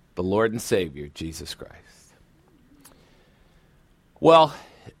 the Lord and Savior, Jesus Christ. Well,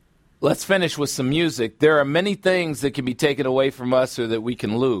 let's finish with some music. There are many things that can be taken away from us or that we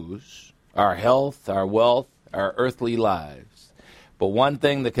can lose. Our health, our wealth, our earthly lives. But one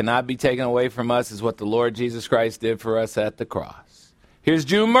thing that cannot be taken away from us is what the Lord Jesus Christ did for us at the cross. Here's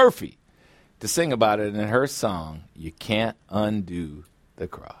June Murphy to sing about it in her song, You Can't Undo the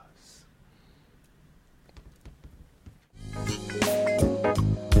Cross.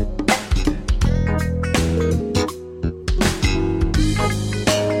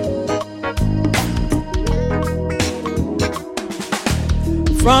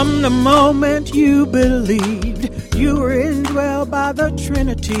 From the moment you believed, you were indwelled by the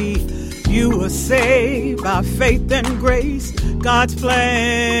Trinity. You were saved by faith and grace, God's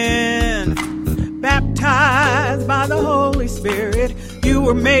plan. Baptized by the Holy Spirit, you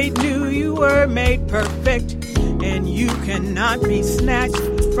were made new, you were made perfect, and you cannot be snatched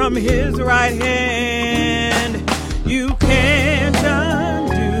from His right hand. You can't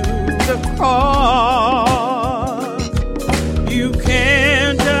undo the cross. You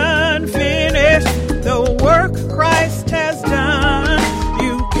can't unfinish the work Christ has done.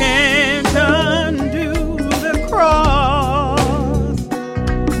 You can't undo the cross.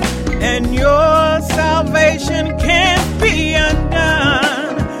 And your salvation can't be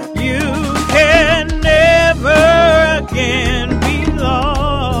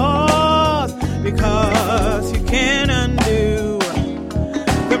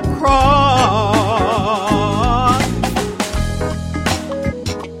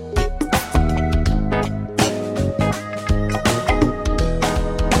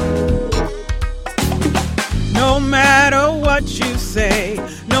what you say.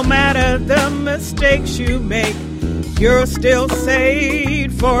 No matter the mistakes you make, you're still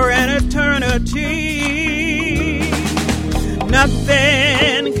saved for an eternity.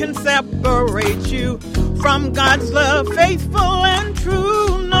 Nothing can separate you from God's love, faithful and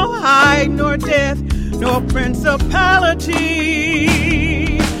true. No height nor death, nor principality.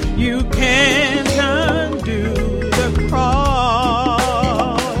 You can't undo the cross.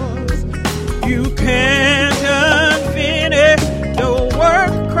 You can't unfinish the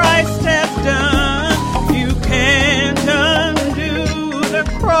work Christ has done. You can't undo the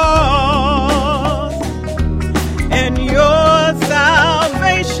cross. And your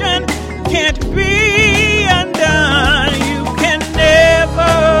salvation can't be undone. You can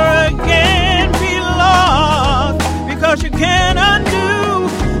never again be lost, because you can't undo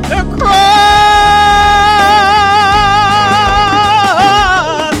the cross.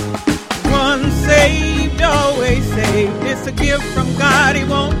 Once saved, always saved. It's a gift from God He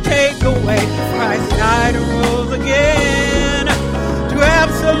won't take away. Christ died and rose again to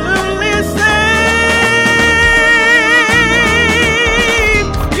absolutely save.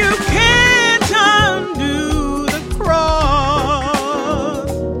 You can't undo the cross.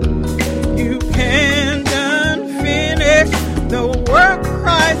 You can't unfinish the work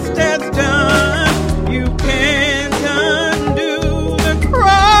Christ has done. You can't undo the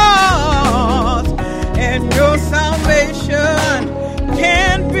cross. And your salvation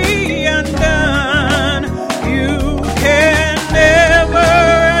can't be undone. You can never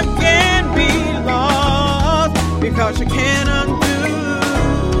again be lost, because you can't undo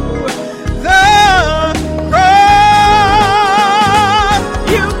the cross.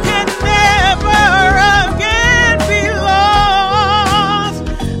 You can never again be lost.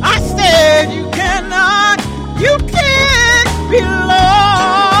 I said you cannot, you can't be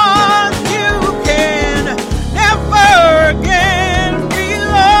lost. You can never again be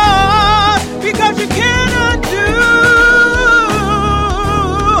lost, because you can't undo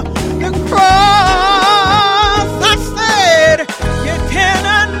the cross. I said you can't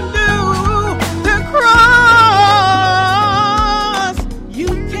undo the cross. You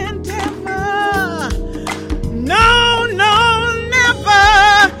can never, no, never.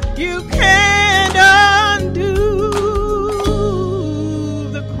 You can't undo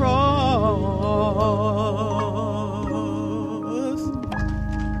the cross.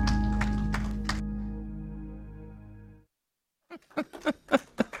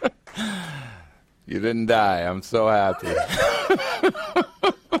 You didn't die. I'm so happy.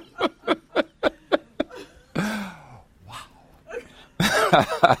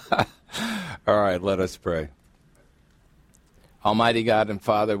 All right, let us pray. Almighty God and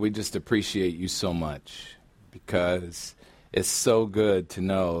Father, we just appreciate you so much, because it's so good to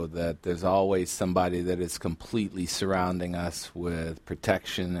know that there's always somebody that is completely surrounding us with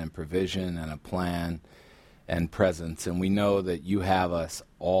protection and provision and a plan and presence. And we know that you have us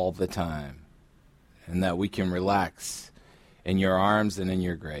all the time, and that we can relax in your arms and in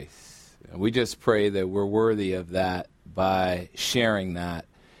your grace. And we just pray that we're worthy of that by sharing that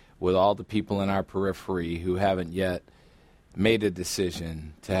with all the people in our periphery who haven't yet made a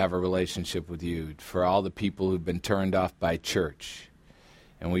decision to have a relationship with you, for all the people who've been turned off by church.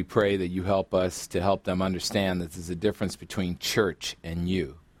 And we pray that you help us to help them understand that there's a difference between church and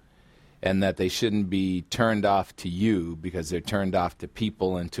you, and that they shouldn't be turned off to you because they're turned off to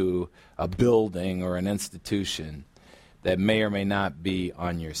people and to a building or an institution that may or may not be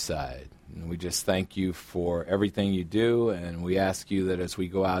on your side. And we just thank you for everything you do, and we ask you that as we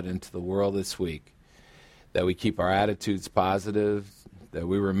go out into the world this week, that we keep our attitudes positive, that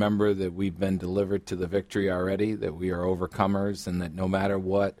we remember that we've been delivered to the victory already, that we are overcomers, and that no matter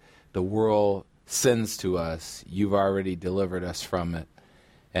what the world sends to us, you've already delivered us from it,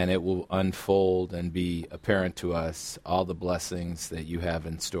 and it will unfold and be apparent to us all the blessings that you have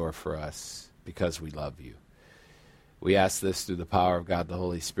in store for us, because we love you. We ask this through the power of God the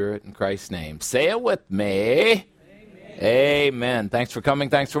Holy Spirit, in Christ's name. Say it with me. Amen. Amen. Thanks for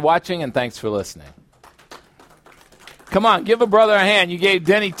coming, thanks for watching, and thanks for listening. Come on, give a brother a hand. You gave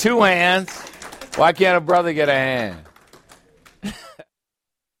Denny 2 hands. Why can't a brother get a hand?